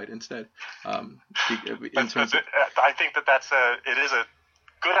gamified instead. I think it is a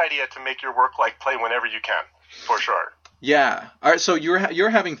good idea to make your work like play whenever you can, for sure. Yeah. All right. So you're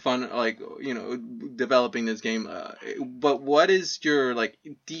having fun, like, developing this game. But what is your, like,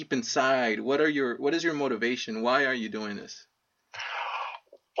 deep inside? What is your motivation? Why are you doing this?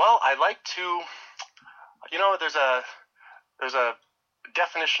 Well, I like to, there's a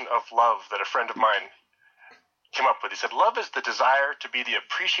definition of love that a friend of mine came up with. He said, love is the desire to be the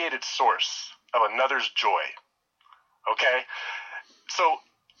appreciated source of another's joy. Okay? So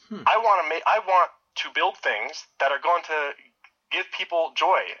I want to build things that are going to give people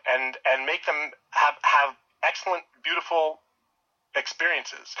joy and make them have excellent, beautiful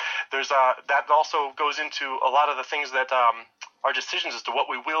experiences. There's that also goes into a lot of the things that are decisions as to what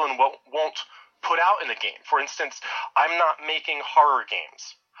we will and what won't put out in the game. For instance, I'm not making horror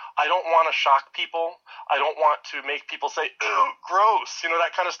games. I don't want to shock people. I don't want to make people say, "Ew, gross,"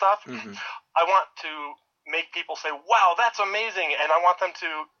 that kind of stuff. Mm-hmm. I want to make people say, "Wow, that's amazing," and I want them to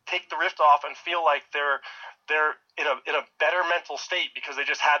take the Rift off and feel like they're in a better mental state because they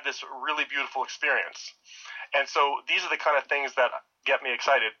just had this really beautiful experience. And so these are the kind of things that get me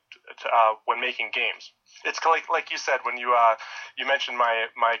excited when making games. It's like you said when you mentioned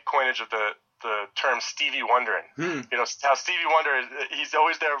my coinage of the term Stevie Wondering. How Stevie Wonder, he's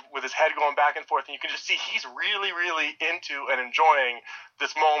always there with his head going back and forth, and you can just see he's really, really into and enjoying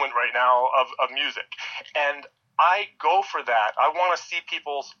this moment right now of music. And I go for that. I want to see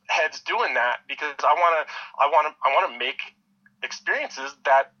people's heads doing that because I want to make experiences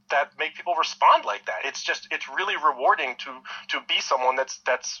that make people respond like that. It's really rewarding to be someone that's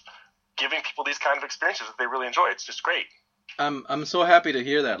giving people these kind of experiences that they really enjoy. It's just great. I'm so happy to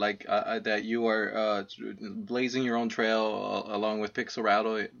hear that, like that you are blazing your own trail along with Pixel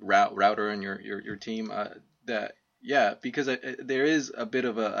Router and your team. Because there is a bit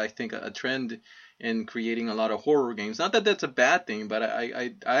of I think a trend in creating a lot of horror games. Not that that's a bad thing, but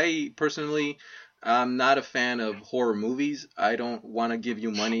I personally, I'm not a fan of horror movies. I don't want to give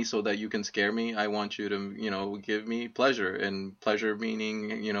you money so that you can scare me. I want you to give me pleasure, and pleasure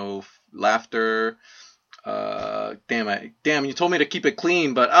meaning laughter. Damn, you told me to keep it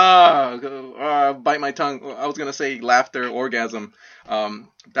clean, but bite my tongue. I was gonna say laughter, orgasm.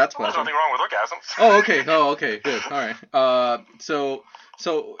 That's Well, there's pleasure. nothing wrong with orgasms. Oh, okay, good. All right. So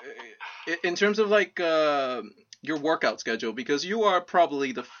in terms of like your workout schedule, because you are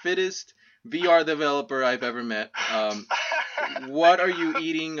probably the fittest VR developer I've ever met. What are you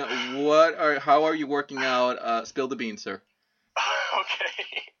eating? How are you working out? Spill the beans, sir.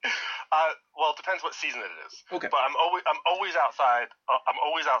 Okay. Well, it depends what season it is. Okay. But I'm always outside. I'm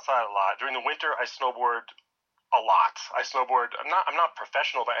always outside a lot. During the winter, I snowboard a lot. I snowboard. I'm not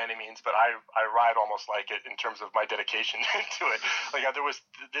professional by any means, but I ride almost like it in terms of my dedication to it. Like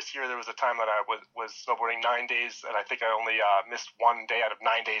this year there was a time that I was snowboarding 9 days, and I think I only missed 1 day out of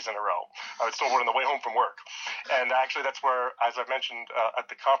 9 days in a row. I would snowboard on the way home from work, and actually that's where, as I mentioned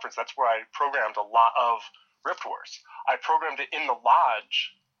at the conference, that's where I programmed a lot of Rift Wars. I programmed it in the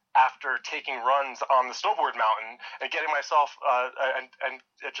lodge after taking runs on the snowboard mountain and getting myself and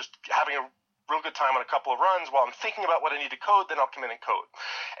just having a real good time on a couple of runs while I'm thinking about what I need to code, then I'll come in and code.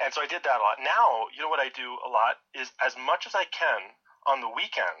 And so I did that a lot. Now, you know what I do a lot is, as much as I can on the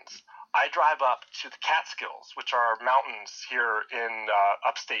weekends, I drive up to the Catskills, which are mountains here in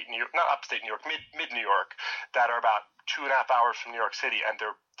upstate New York, not upstate New York, mid New York, that are about 2.5 hours from New York City, and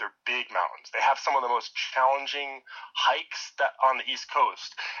they're big mountains. They have some of the most challenging hikes that on the East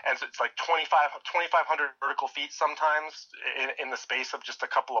Coast, and so it's like 2,500 vertical feet sometimes in the space of just a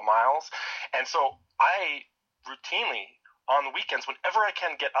couple of miles. And so I routinely on the weekends, whenever I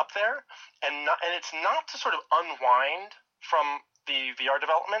can, get up there, and it's not to sort of unwind from the VR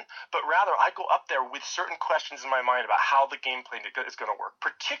development, but rather I go up there with certain questions in my mind about how the gameplay is going to work,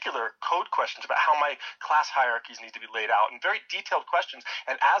 particular code questions about how my class hierarchies need to be laid out, and very detailed questions.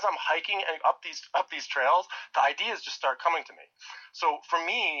 And as I'm hiking and up these trails, the ideas just start coming to me. So for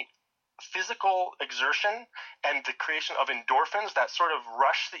me, physical exertion and the creation of endorphins, that sort of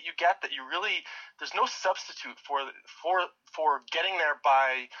rush that you get, that you really, there's no substitute for getting there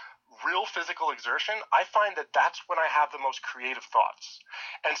by real physical exertion. I find that that's when I have the most creative thoughts.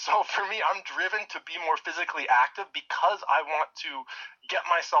 And so for me, I'm driven to be more physically active because I want to get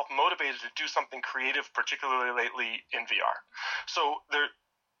myself motivated to do something creative, particularly lately in VR. So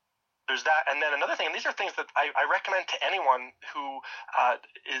there's that. And then another thing, and these are things that I recommend to anyone who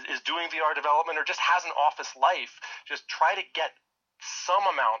is doing VR development or just has an office life, just try to get some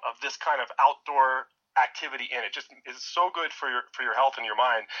amount of this kind of outdoor activity in it. Just is so good for your health and your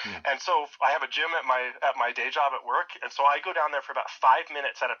mind. And so I have a gym at my day job at work, and so I go down there for about 5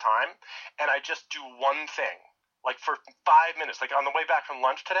 minutes at a time, and I just do one thing, like for 5 minutes, like on the way back from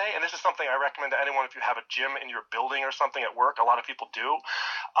lunch today. And this is something I recommend to anyone if you have a gym in your building or something at work. A lot of people do.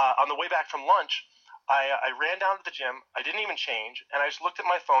 On the way back from lunch, I ran down to the gym. I didn't even change, and I just looked at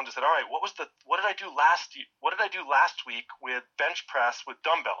my phone and said, "All right, what did I do last week with bench press with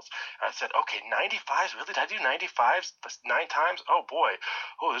dumbbells?" And I said, "Okay, 95s. Really? Did I do 95s? That's 9 times? Oh boy.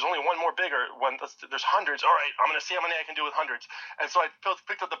 Oh, there's only one more bigger one. There's hundreds. All right, I'm gonna see how many I can do with hundreds." And so I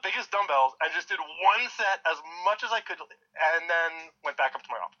picked up the biggest dumbbells and just did one set as much as I could, and then went back up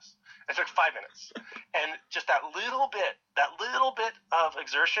to my office. It took 5 minutes, and just that little bit of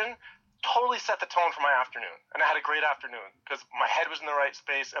exertion totally set the tone for my afternoon. And I had a great afternoon because my head was in the right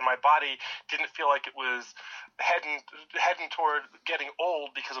space and my body didn't feel like it was heading toward getting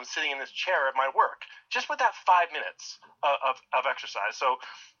old because I'm sitting in this chair at my work, just with that 5 minutes of exercise. So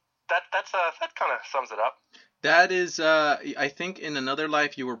that kind of sums it up. That is, I think in another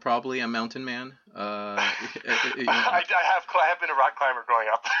life you were probably a mountain man. I have been a rock climber growing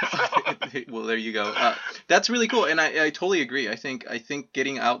up. Well, there you go. That's really cool, and I totally agree. I think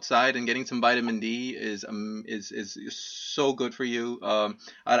getting outside and getting some vitamin D is so good for you.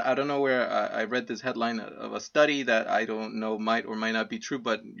 I don't know where I read this headline of a study that I don't know might or might not be true,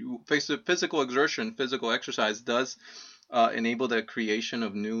 but physical exertion, physical exercise does enable the creation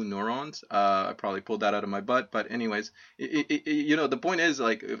of new neurons. I probably pulled that out of my butt, but anyways, the point is,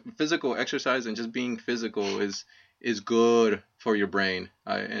 like, physical exercise and just being physical is good for your brain.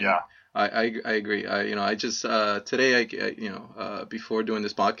 I agree. I just today before doing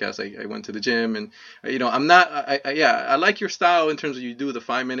this podcast, I went to the gym, and I'm not. I like your style in terms of you do the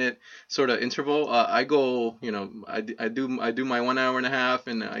 5 minute sort of interval. I go, I do my 1 hour and a half,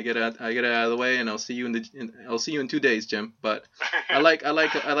 and I get it out of the way, and I'll see you in 2 days, Jim. But I like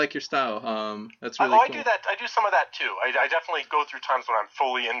your style. That's really cool. I do that. I do some of that too. I definitely go through times when I'm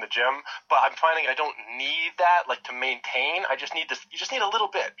fully in the gym, but I'm finding I don't need that like to maintain. I just need this. You just need a little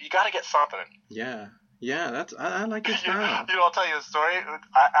bit. You got to get something. Yeah, that's I like your style. I'll tell you a story.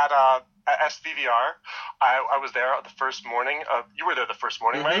 At SVVR, I was there the first morning. You were there the first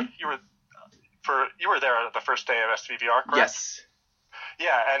morning, right? You were. you were there the first day of SVVR, correct? Yes.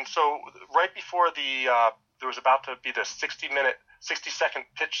 Yeah, and so right before there was about to be the 60-second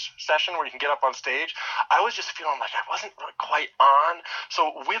pitch session where you can get up on stage, I was just feeling like I wasn't really quite on.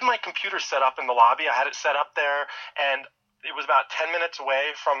 So with my computer set up in the lobby, I had it set up there, and it was about 10 minutes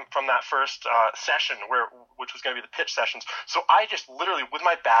away from that first session, which was going to be the pitch sessions. So I just literally, with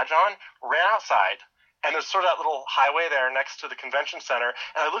my badge on, ran outside. And there's sort of that little highway there next to the convention center.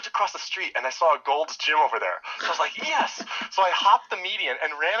 And I looked across the street and I saw a Gold's Gym over there. So I was like, yes. So I hopped the median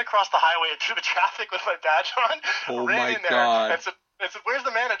and ran across the highway through the traffic with my badge on. Oh ran my in there God. and said, where's the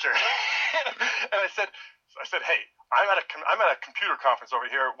manager? And I said, hey, I'm at a computer conference over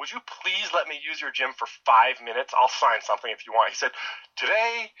here. Would you please let me use your gym for 5 minutes? I'll sign something if you want. He said,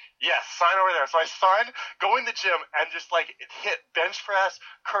 today, yes, sign over there. So I signed, go in the gym, and just like hit bench press,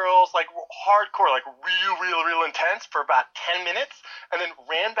 curls, like hardcore, like real intense for about 10 minutes, and then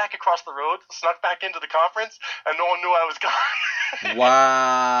ran back across the road, snuck back into the conference, and no one knew I was gone.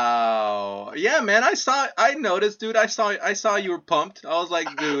 Wow. Yeah, man, I noticed, dude. I saw you were pumped. I was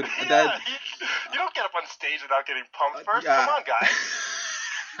like, dude, yeah, you don't get up on stage without getting pumped first. yeah. Come on,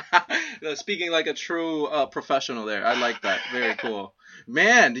 guys. Speaking like a true professional there. I like that. Very cool.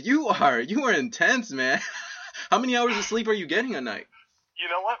 Man, you are intense, man. How many hours of sleep are you getting a night? You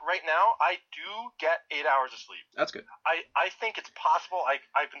know what? Right now, I do get 8 hours of sleep. That's good. I think it's possible.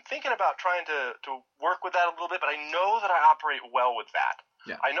 I've been thinking about trying to work with that a little bit, but I know that I operate well with that.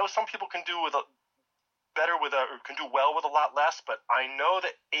 Yeah. I know some people can do can do well with a lot less, but I know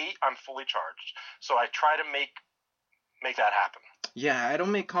that 8, I'm fully charged. So I try to make that happen. Yeah, I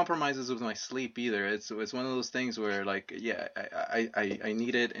don't make compromises with my sleep either. It's one of those things where like, yeah, I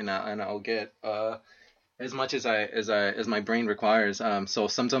need it, and I'll get as much as my brain requires. So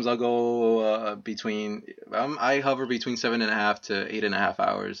sometimes I'll go between I hover between 7.5 to 8.5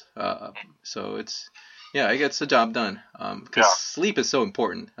 hours. So it's, yeah, it gets the job done. Because sleep is so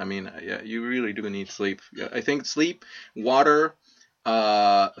important. I mean, yeah, you really do need sleep. Yeah, I think sleep, water,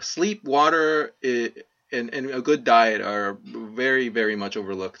 and a good diet are very, very much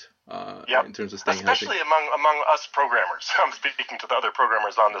overlooked in terms of staying especially healthy. among us programmers. I'm speaking to the other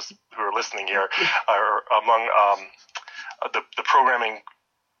programmers on this who are listening here, or among the programming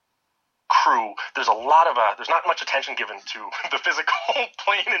crew. There's not much attention given to the physical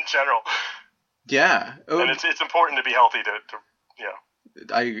plane in general. Yeah, and it's important to be healthy to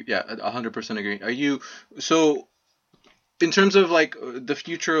I 100% agree. Are you so? In terms of like the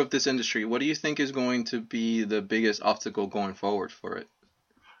future of this industry, what do you think is going to be the biggest obstacle going forward for it?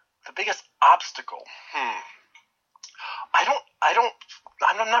 The biggest obstacle?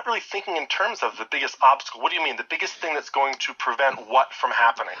 I'm not really thinking in terms of the biggest obstacle. What do you mean? The biggest thing that's going to prevent what from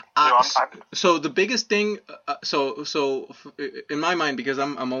happening? So the biggest thing, so in my mind, because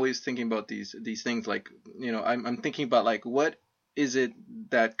I'm always thinking about these things, like, I'm thinking about like, what is it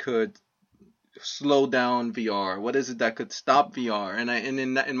that could slow down VR? What is it that could stop VR? And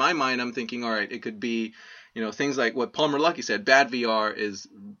in my mind, I'm thinking, all right, it could be, things like what Palmer Luckey said, bad VR is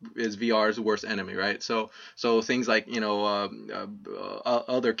VR's worst enemy, right? So things like,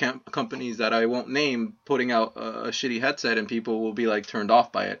 other companies that I won't name putting out a shitty headset and people will be like turned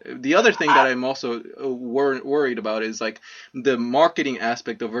off by it. The other thing that I'm also worried about is like the marketing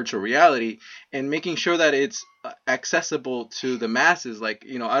aspect of virtual reality and making sure that it's accessible to the masses. Like,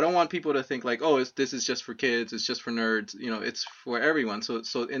 I don't want people to think like, oh, this is just for kids, it's just for nerds, it's for everyone. So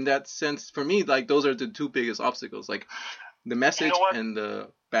in that sense, for me, like, those are the two biggest obstacles, like the message and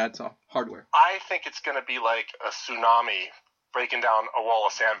the bad hardware. I think it's going to be like a tsunami breaking down a wall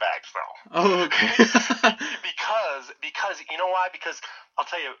of sandbags, though. Oh, okay. because you know why? Because I'll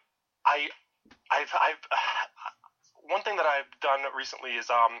tell you, I've one thing that I've done recently is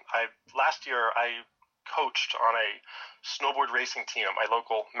last year I coached on a snowboard racing team at my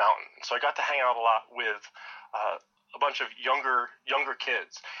local mountain. So I got to hang out a lot with a bunch of younger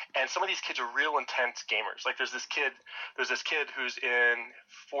kids, and some of these kids are real intense gamers. Like there's this kid who's in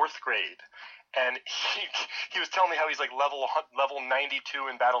 4th grade, and he was telling me how he's like level 92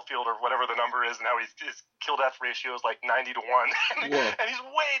 in Battlefield or whatever the number is, and how his kill death ratio is like 90 to 1, and he's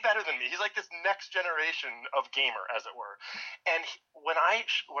way better than me. He's like this next generation of gamer, as it were. And when I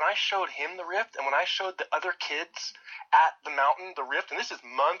showed him the Rift, and when I showed the other kids at the mountain the Rift, and this is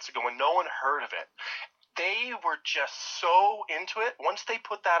months ago when no one heard of it, they were just so into it. Once they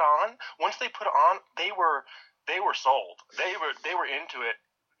put it on, they were sold. They were into it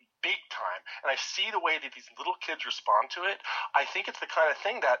big time. And I see the way that these little kids respond to it. I think it's the kind of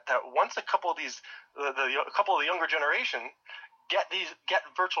thing that once a couple of the younger generation get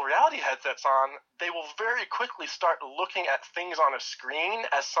virtual reality headsets on, they will very quickly start looking at things on a screen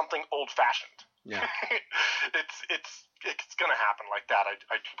as something old-fashioned. Yeah. It's gonna happen like that.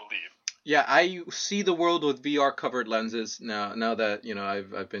 I do believe. Yeah, I see the world with VR covered lenses now. Now that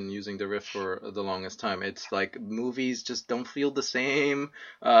I've been using the Rift for the longest time. It's like movies just don't feel the same.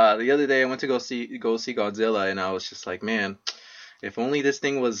 The other day I went to go see Godzilla, and I was just like, man, if only this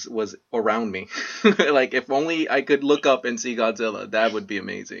thing was around me. Like if only I could look up and see Godzilla, that would be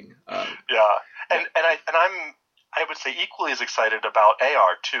amazing. Yeah, I would say equally as excited about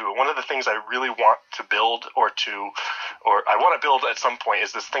AR too. One of the things I really want to build, or I want to build at some point,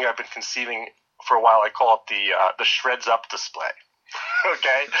 is this thing I've been conceiving for a while. I call it the Shreds Up display.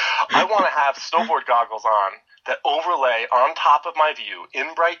 Okay, I want to have snowboard goggles on that overlay on top of my view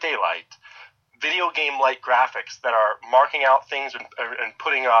in bright daylight video game-like graphics that are marking out things and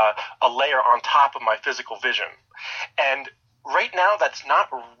putting a layer on top of my physical vision. And right now, that's not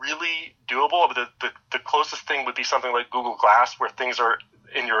really doable. The closest thing would be something like Google Glass, where things are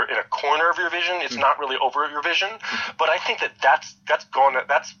in a corner of your vision. It's not really over your vision. But I think that's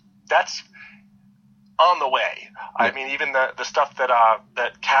on the way. I mean, even the stuff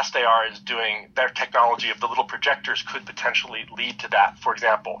that Cast AR is doing, their technology of the little projectors could potentially lead to that, for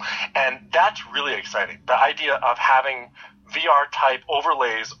example. And that's really exciting. The idea of having VR type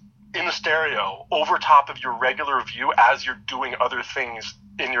overlays in the stereo over top of your regular view as you're doing other things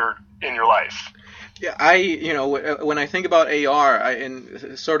in your life. Yeah, when I think about AR,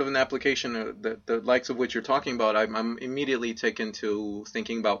 and sort of an application the likes of which you're talking about, I'm immediately taken to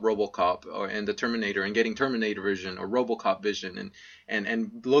thinking about RoboCop and the Terminator, and getting Terminator vision or RoboCop vision,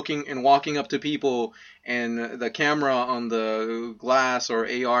 and looking and walking up to people, and the camera on the glass or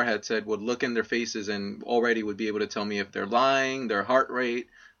AR headset would look in their faces and already would be able to tell me if they're lying, their heart rate,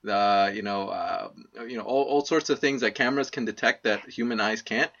 all sorts of things that cameras can detect that human eyes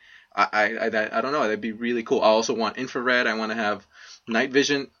can't. I don't know. That'd be really cool. I also want infrared. I want to have night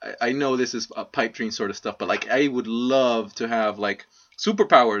vision. I know this is a pipe dream sort of stuff, but like I would love to have like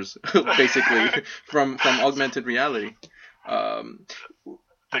superpowers basically from augmented reality. I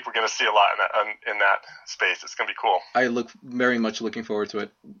think we're going to see a lot in that space. It's going to be cool. I very much looking forward to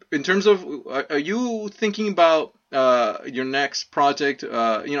it. In terms of, are you thinking about your next project?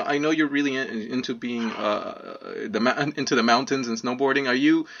 I know you're really into being into the mountains and snowboarding. Are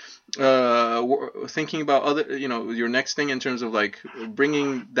you thinking about other, your next thing in terms of like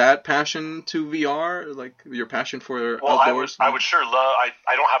bringing that passion to VR, like your passion for outdoors? I would sure love. I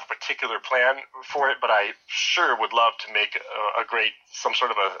don't have a particular plan for it, but I sure would love to make some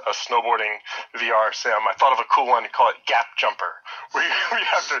sort of a snowboarding VR sim. I thought of a cool one. Call it Gap Jumper, where you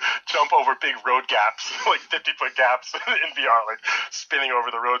have to jump over big road gaps, like 50-foot gaps in VR, like spinning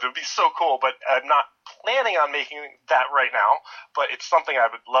over the roads. It would be so cool, but I'm not planning on making that right now. But it's something I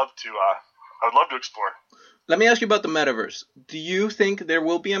would love to explore. Let me ask you about the metaverse. Do you think there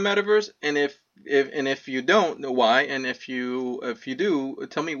will be a metaverse? And if you don't, why? And if you do,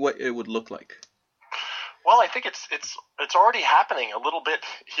 tell me what it would look like. Well, I think it's already happening a little bit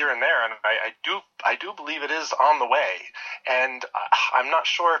here and there, and I do believe it is on the way. And I'm not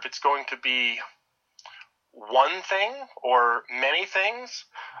sure if it's going to be one thing or many things,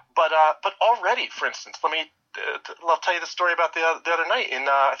 but already, for instance, I'll tell you the story about the other night.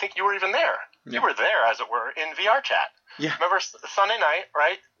 I think you were even there. Yeah. You were there, as it were, in VR chat. Yeah. Remember Sunday night,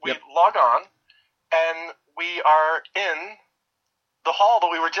 right? We log on, and we are in the hall that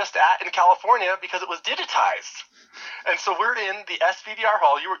we were just at in California because it was digitized. And so we're in the SVDR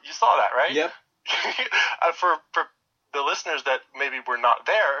hall. You saw that, right? Yep. For the listeners that maybe were not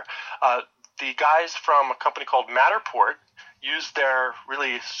there, the guys from a company called Matterport use their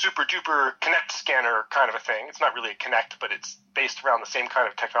really super duper Kinect scanner kind of a thing. It's not really a Kinect, but it's based around the same kind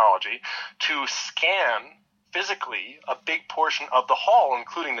of technology to scan physically a big portion of the hall,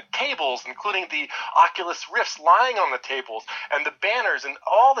 including the tables, including the Oculus Rifts lying on the tables, and the banners and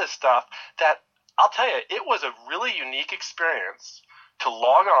all this stuff. That, I'll tell you, it was a really unique experience to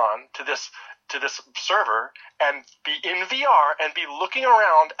log on to this server and be in VR and be looking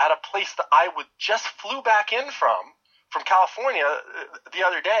around at a place that I would just flew back in from California the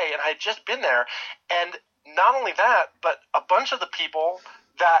other day, and I had just been there. And not only that, but a bunch of the people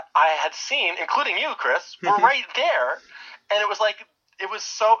that I had seen, including you, Chris, were right there. And it was like, it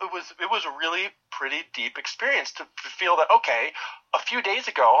was a really pretty deep experience to feel that, okay, a few days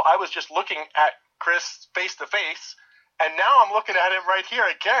ago I was just looking at Chris face to face, and now I'm looking at him right here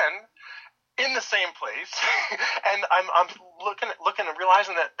again in the same place. And I'm looking and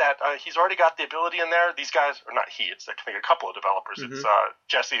realizing that he's already got the ability in there. These guys, or not he, it's I think a couple of developers. Mm-hmm. It's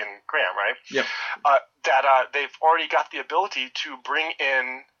Jesse and Graham, right? Yeah. That they've already got the ability to bring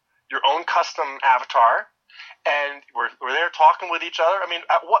in your own custom avatar and we're there talking with each other. I mean,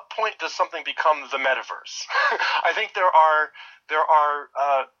 at what point does something become the metaverse? I think there are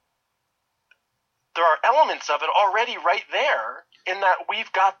elements of it already right there, in that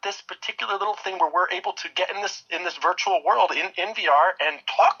we've got this particular little thing where we're able to get in this virtual world in VR and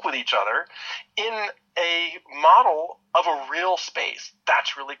talk with each other in a model of a real space.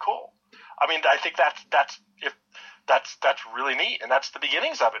 That's really cool. I mean, I think that's really neat, and that's the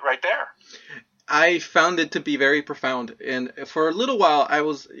beginnings of it right there. I found it to be very profound, and for a little while I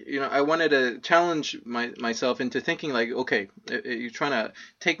was, I wanted to challenge myself into thinking like, okay, you're trying to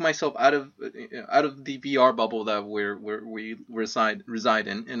take myself out of the VR bubble that we reside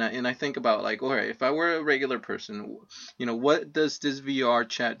in, and I think about like, all right, if I were a regular person, what does this VR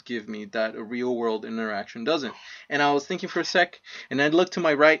chat give me that a real world interaction doesn't? And I was thinking for a sec, and I looked to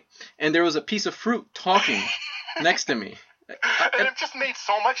my right, and there was a piece of fruit talking next to me. And it just made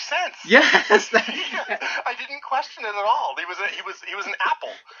so much sense. Yes. I didn't question it at all. He was an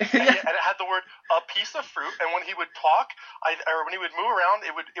apple, and it had the word "a piece of fruit." And when he would talk, or when he would move around,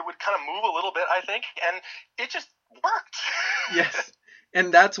 it would kind of move a little bit, I think, and it just worked. Yes.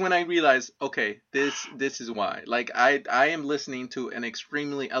 And that's when I realized, okay, this is why. Like I am listening to an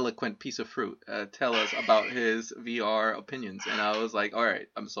extremely eloquent piece of fruit tell us about his VR opinions, and I was like, all right,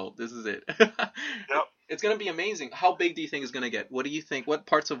 I'm sold. This is it. Yep. It's going to be amazing. How big do you think it's going to get? What do you think? What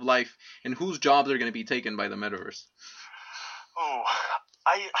parts of life and whose jobs are going to be taken by the metaverse? Oh,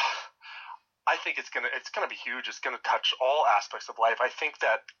 I think it's gonna be huge. It's gonna touch all aspects of life. I think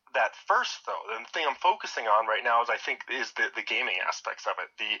that first though, the thing I'm focusing on right now is the gaming aspects of it,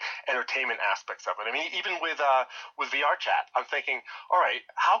 the entertainment aspects of it. I mean, even with VR chat, I'm thinking, all right,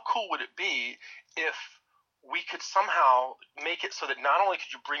 how cool would it be if we could somehow make it so that not only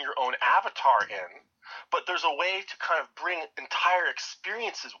could you bring your own avatar in, but there's a way to kind of bring entire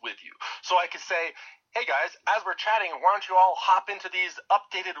experiences with you. So I could say, hey guys, as we're chatting, why don't you all hop into these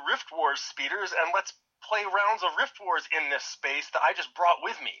updated Rift Wars speeders and let's play rounds of Rift Wars in this space that I just brought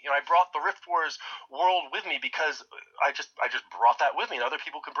with me. I brought the Rift Wars world with me because I just brought that with me, and other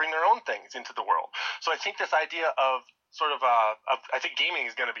people can bring their own things into the world. So I think this idea of sort of I think gaming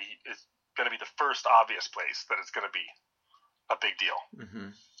is going to be the first obvious place that it's going to be a big deal.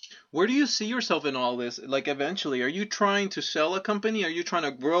 Mm-hmm. Where do you see yourself in all this? Like, eventually, are you trying to sell a company? Are you trying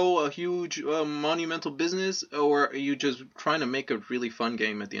to grow a huge, monumental business? Or are you just trying to make a really fun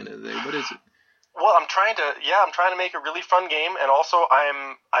game at the end of the day? What is it? Well, I'm trying to make a really fun game, and also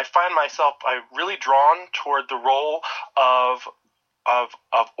I find myself really drawn toward the role of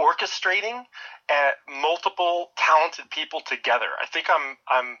orchestrating multiple talented people together. I think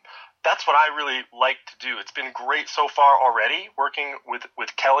that's what I really like to do. It's been great so far already, working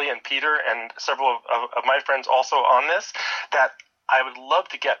with Kelly and Peter and several of my friends also on this, that I would love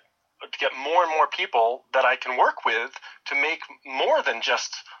to get more and more people that I can work with to make more than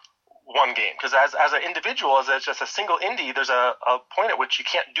just one game. Because as an individual, as just a single indie, there's a point at which you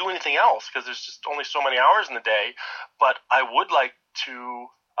can't do anything else because there's just only so many hours in the day. But I would like to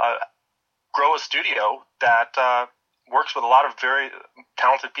grow a studio that works with a lot of very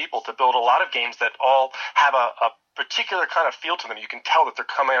talented people to build a lot of games that all have a particular kind of feel to them. You can tell that they're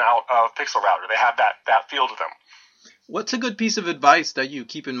coming out of Pixel Router. They have that feel to them. What's a good piece of advice that you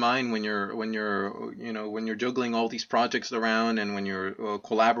keep in mind when you're juggling all these projects around and when you're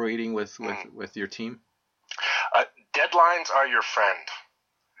collaborating with your team? Deadlines are your friend.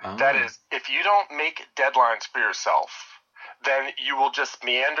 Oh. That is, if you don't make deadlines for yourself, then you will just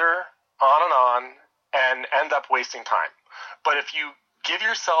meander on and end up wasting time. But if you give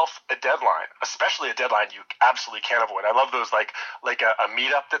yourself a deadline, especially a deadline you absolutely can't avoid. I love those like a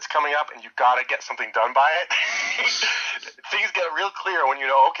meetup that's coming up and you got to get something done by it. Things get real clear when you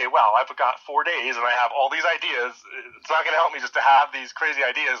know, okay, well, I've got 4 days and I have all these ideas. It's not going to help me just to have these crazy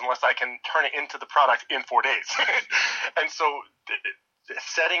ideas unless I can turn it into the product in 4 days. And so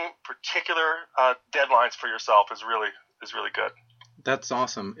setting particular deadlines for yourself is really good. That's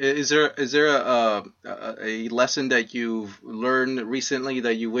awesome. Is there a lesson that you've learned recently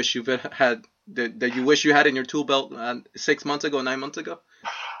that you wish you've had that you wish you had in your tool belt 6 months ago, 9 months ago?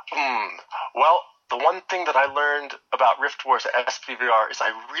 Well, the one thing that I learned about Rift Wars at SPVR is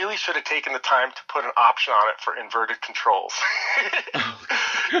I really should have taken the time to put an option on it for inverted controls.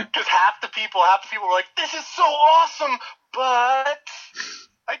 Because half the people were like, "This is so awesome," but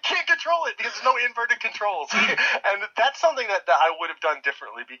I can't control it because there's no inverted controls. And that's something that I would have done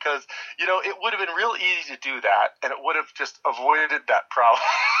differently because, it would have been real easy to do that and it would have just avoided that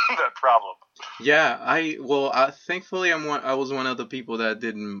problem. Yeah, thankfully I was one of the people that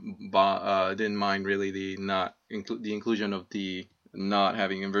didn't mind really the inclusion of the not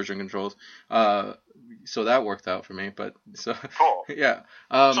having inversion controls. so that worked out for me. But so Cool. yeah.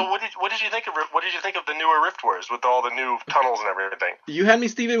 So what did you think of the newer Rift Wars with all the new tunnels and everything? You had me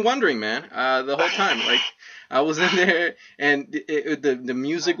Steven wondering, man, the whole time. Like I was in there, and the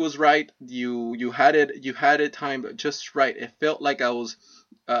music was right. You had it timed just right. It felt like I was,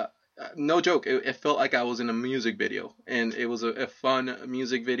 no joke. It felt like I was in a music video, and it was a fun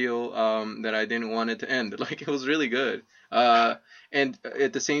music video that I didn't want it to end. Like it was really good. And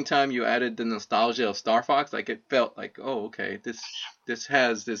at the same time, you added the nostalgia of Star Fox. Like it felt like, oh, okay, this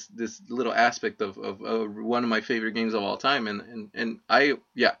has this little aspect of one of my favorite games of all time, and I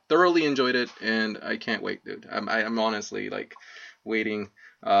thoroughly enjoyed it, and I can't wait, dude. I'm honestly like waiting,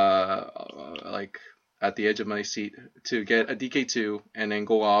 like at the edge of my seat to get a DK2 and then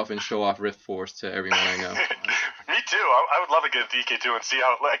go off and show off Rift Force to everyone I know. Me too. I would love to get a DK2 and see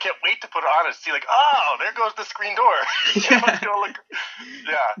how. I can't wait to put it on and see like, oh, there goes the screen door.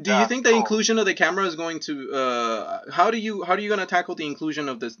 Do you think the inclusion of the camera is going to? How are you gonna tackle the inclusion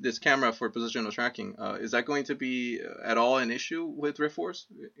of this camera for positional tracking? Is that going to be at all an issue with Rift Force?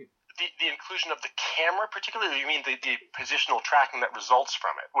 The inclusion of the camera, particularly, you mean the positional tracking that results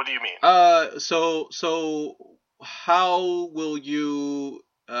from it? What do you mean? So how will you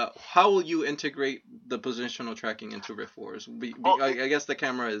integrate the positional tracking into Rift Force? I guess the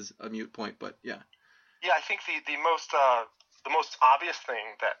camera is a mute point, but yeah. Yeah, I think the most obvious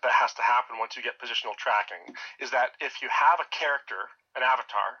thing that has to happen once you get positional tracking is that if you have a character, an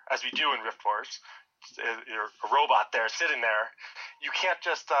avatar, as we do in Rift Force, you're a robot there sitting there, you can't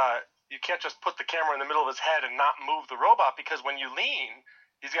just put the camera in the middle of his head and not move the robot, because when you lean,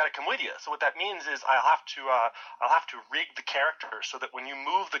 he's got to come with you. So what that means is I'll have to rig the character so that when you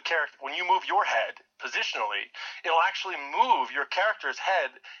move your head positionally, it'll actually move your character's head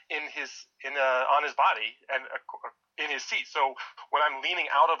on his body and in his seat. So when I'm leaning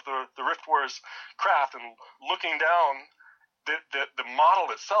out of the Rift Wars craft and looking down, the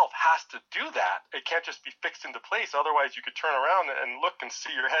model itself has to do that. It can't just be fixed into place. Otherwise, you could turn around and look and see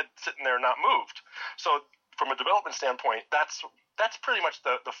your head sitting there not moved. So from a development standpoint, that's pretty much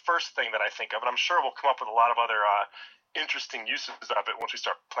the first thing that I think of. And I'm sure we'll come up with a lot of other interesting uses of it once we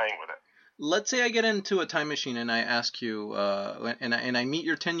start playing with it. Let's say I get into a time machine and I ask you, and I meet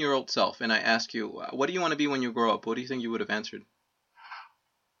your 10-year-old self, and I ask you, what do you want to be when you grow up? What do you think you would have answered?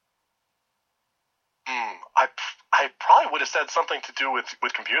 I probably would have said something to do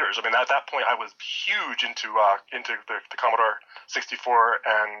with computers. I mean, at that point, I was huge into the Commodore 64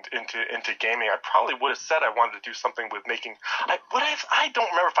 and into gaming. I probably would have said I wanted to do something with making. I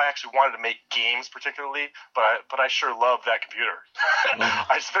don't remember if I actually wanted to make games particularly, but I sure loved that computer.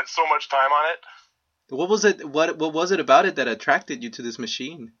 I spent so much time on it. What was it? What was it about it that attracted you to this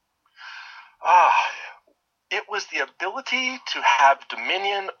machine? It was the ability to have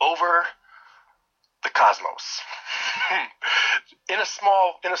dominion over the cosmos in a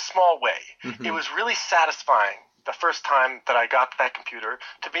small way. Mm-hmm. It was really satisfying the first time that I got that computer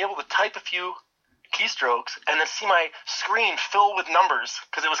to be able to type a few keystrokes and then see my screen fill with numbers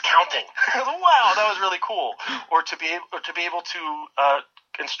because it was counting. Wow, that was really cool. Or to be able to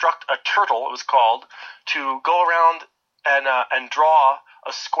instruct a turtle, it was called, to go around and draw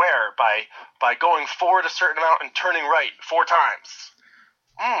a square by going forward a certain amount and turning right 4 times.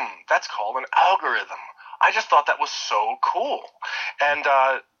 That's called an algorithm. I just thought that was so cool. And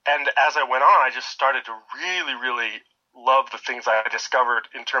as I went on, I just started to really, really love the things I discovered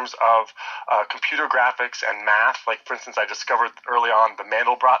in terms of computer graphics and math. Like, for instance, I discovered early on the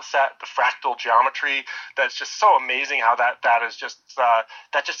Mandelbrot set, the fractal geometry. That's just so amazing how that is just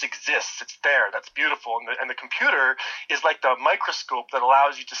that just exists. It's there. That's beautiful. And the computer is like the microscope that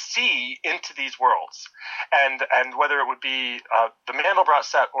allows you to see into these worlds. And whether it would be the Mandelbrot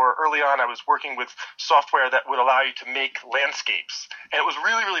set, or early on I was working with software that would allow you to make landscapes. And it was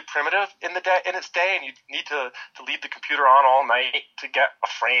really, really primitive in its day, and you need to leave the computer on all night to get a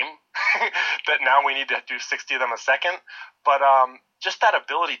frame that now we need to do 60 of them a second. But just that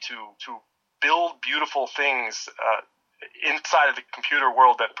ability to build beautiful things inside of the computer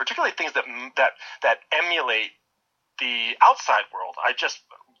world, that particularly things that emulate the outside world, I just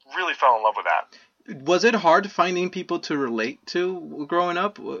really fell in love with that. Was it hard finding people to relate to growing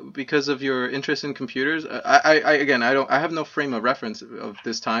up because of your interest in computers? I have no frame of reference of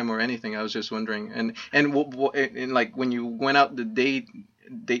this time or anything. I was just wondering, and like when you went out to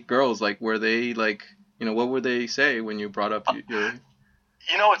date girls, like were they like, what would they say when you brought up your?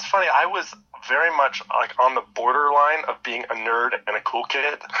 You know, it's funny. I was very much like on the borderline of being a nerd and a cool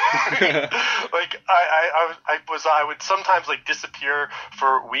kid. Like I would sometimes like disappear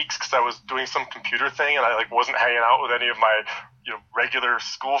for weeks because I was doing some computer thing and I like wasn't hanging out with any of my regular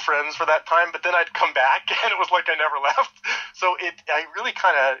school friends for that time. But then I'd come back and it was like I never left. So it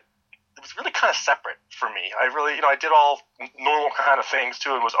was really kind of separate for me. I really, I did all normal kind of things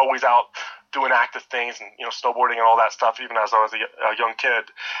too, and was always out doing active things and snowboarding and all that stuff, even as I was a young kid.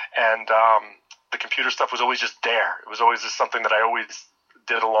 And the computer stuff was always just there. It was always just something that I always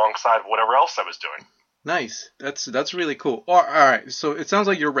did alongside whatever else I was doing. Nice. That's really cool. All right. So it sounds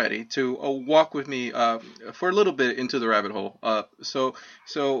like you're ready to walk with me for a little bit into the rabbit hole. So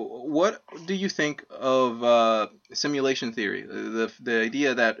what do you think of simulation theory? The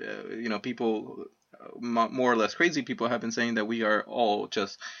idea that people, more or less crazy people, have been saying that we are all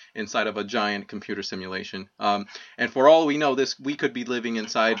just inside of a giant computer simulation. And for all we know, we could be living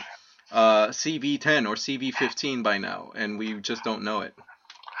inside CV10 or CV15 by now, and we just don't know it.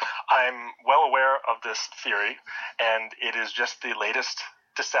 I'm well aware of this theory, and it is just the latest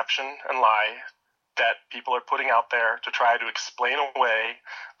deception and lie that people are putting out there to try to explain away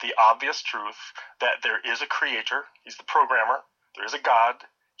the obvious truth that there is a creator. He's the programmer. There is a God.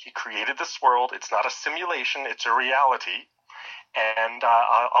 He created this world. It's not a simulation. It's a reality. And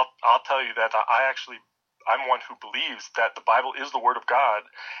I'll tell you that I'm one who believes that the Bible is the Word of God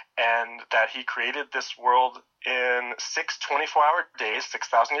and that He created this world in 6 24-hour days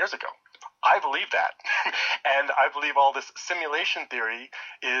 6,000 years ago. I believe that. And I believe all this simulation theory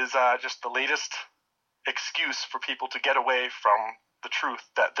is just the latest excuse for people to get away from the truth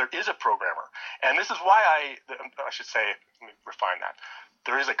that there is a programmer. And this is why I should say, let me refine that.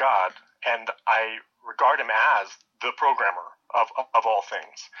 There is a God, and I regard Him as the programmer of all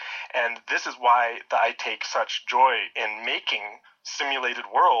things. And this is why I take such joy in making simulated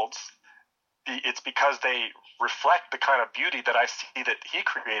worlds. It's because they reflect the kind of beauty that I see that He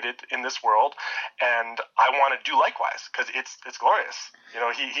created in this world, and I want to do likewise because it's glorious.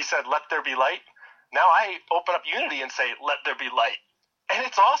 He said, "Let there be light." Now I open up Unity and say, "Let there be light," and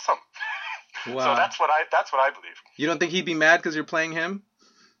it's awesome. Wow. So that's what I believe. You don't think He'd be mad because you're playing Him?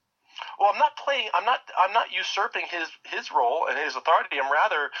 Well, I'm not usurping his role and His authority. I'm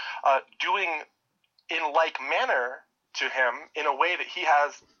rather doing in like manner to Him in a way that He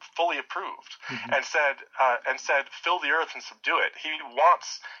has fully approved, mm-hmm. and said, fill the earth and subdue it. He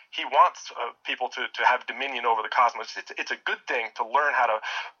wants people to have dominion over the cosmos. It's a good thing to learn how to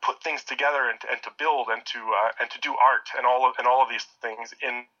put things together and to build and to do art and all of these things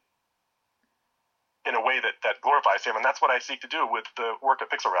in a way that glorifies Him, and that's what I seek to do with the work at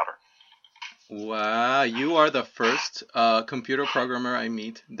Pixel Router. Wow, you are the first computer programmer I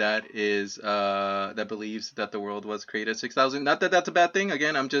meet that that believes that the world was created 6,000. Not that that's a bad thing.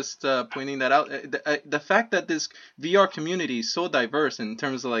 Again, I'm just pointing that out. The fact that this VR community is so diverse in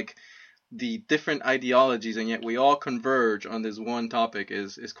terms of like the different ideologies, and yet we all converge on this one topic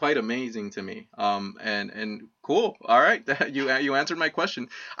is quite amazing to me. And cool. All right, you answered my question.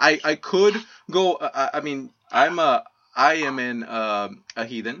 I could go. I mean, I am in a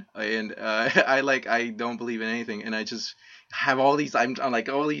heathen, and I don't believe in anything, and I just have all these I'm like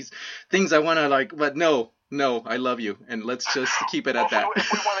all these things I want to like, but no, I love you, and let's just keep it at that.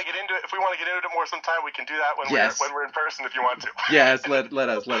 If we want to get into it more sometime, we can do that when we're in person if you want to. Yes, let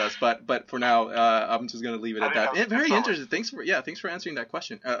us. But for now, I'm just gonna leave it at that. Very interesting. Thanks for answering that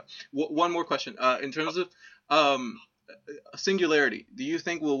question. One more question. In terms of singularity, do you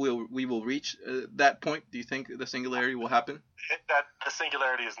think we will reach that point? Do you think the singularity will happen? That the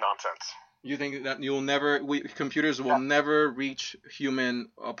singularity is nonsense. You think that computers will never reach human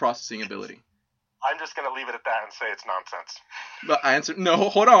processing ability? I'm just going to leave it at that and say it's nonsense. But no,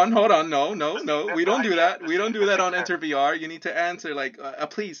 hold on. No. We don't do that. We don't do that on Enter VR. You need to answer,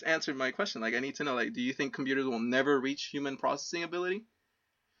 please answer my question. Like, I need to know, do you think computers will never reach human processing ability?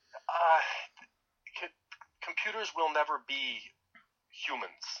 Computers will never be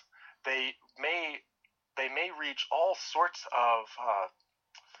humans. They may reach all sorts of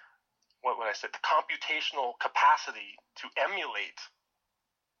what would I say? The computational capacity to emulate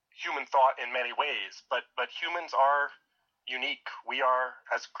human thought in many ways, but humans are unique. We are,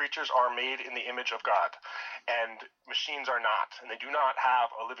 as creatures, are made in the image of God, and machines are not, and they do not have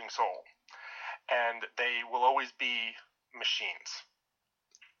a living soul, and they will always be machines.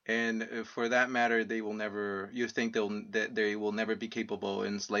 And for that matter, they will never. You think they will never be capable of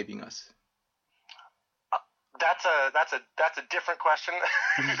enslaving us? That's a different question.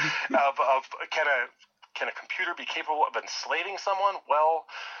 of can a computer be capable of enslaving someone? Well,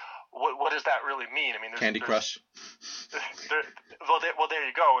 what does that really mean? I mean, Candy Crush. Well, there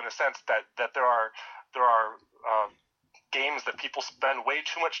you go. In a sense that there are games that people spend way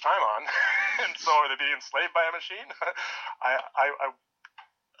too much time on, and so are they being enslaved by a machine?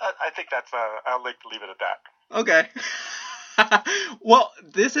 I think that's I'll leave it at that. Okay. Well,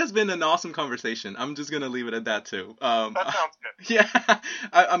 this has been an awesome conversation. I'm just gonna leave it at that too. That sounds good. Yeah,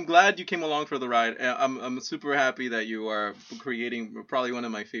 I'm glad you came along for the ride. I'm super happy that you are creating probably one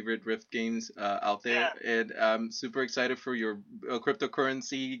of my favorite Rift games out there, and I'm super excited for your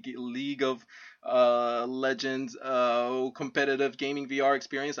cryptocurrency League of Legends competitive gaming VR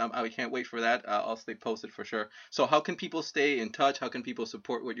experience. I can't wait for that. I'll stay posted for sure. So how can people stay in touch? How can people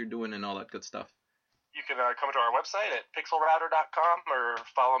support what you're doing and all that good stuff? You can come to our website at pixelrouter.com or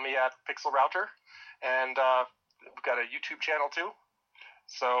follow me at pixelrouter. And we've got a YouTube channel too.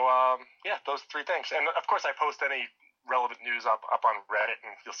 So, those three things. And, of course, I post any relevant news up on Reddit,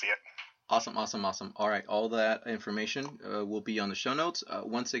 and you'll see it. Awesome. All right, all that information will be on the show notes.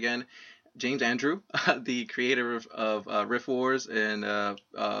 Once again, James Andrew, the creator of Rift Wars, and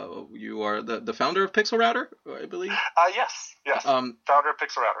you are the founder of Pixel Router, I believe. Yes. Founder of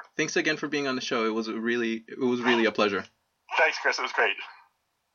Pixel Router. Thanks again for being on the show. It was really a pleasure. Thanks, Chris. It was great.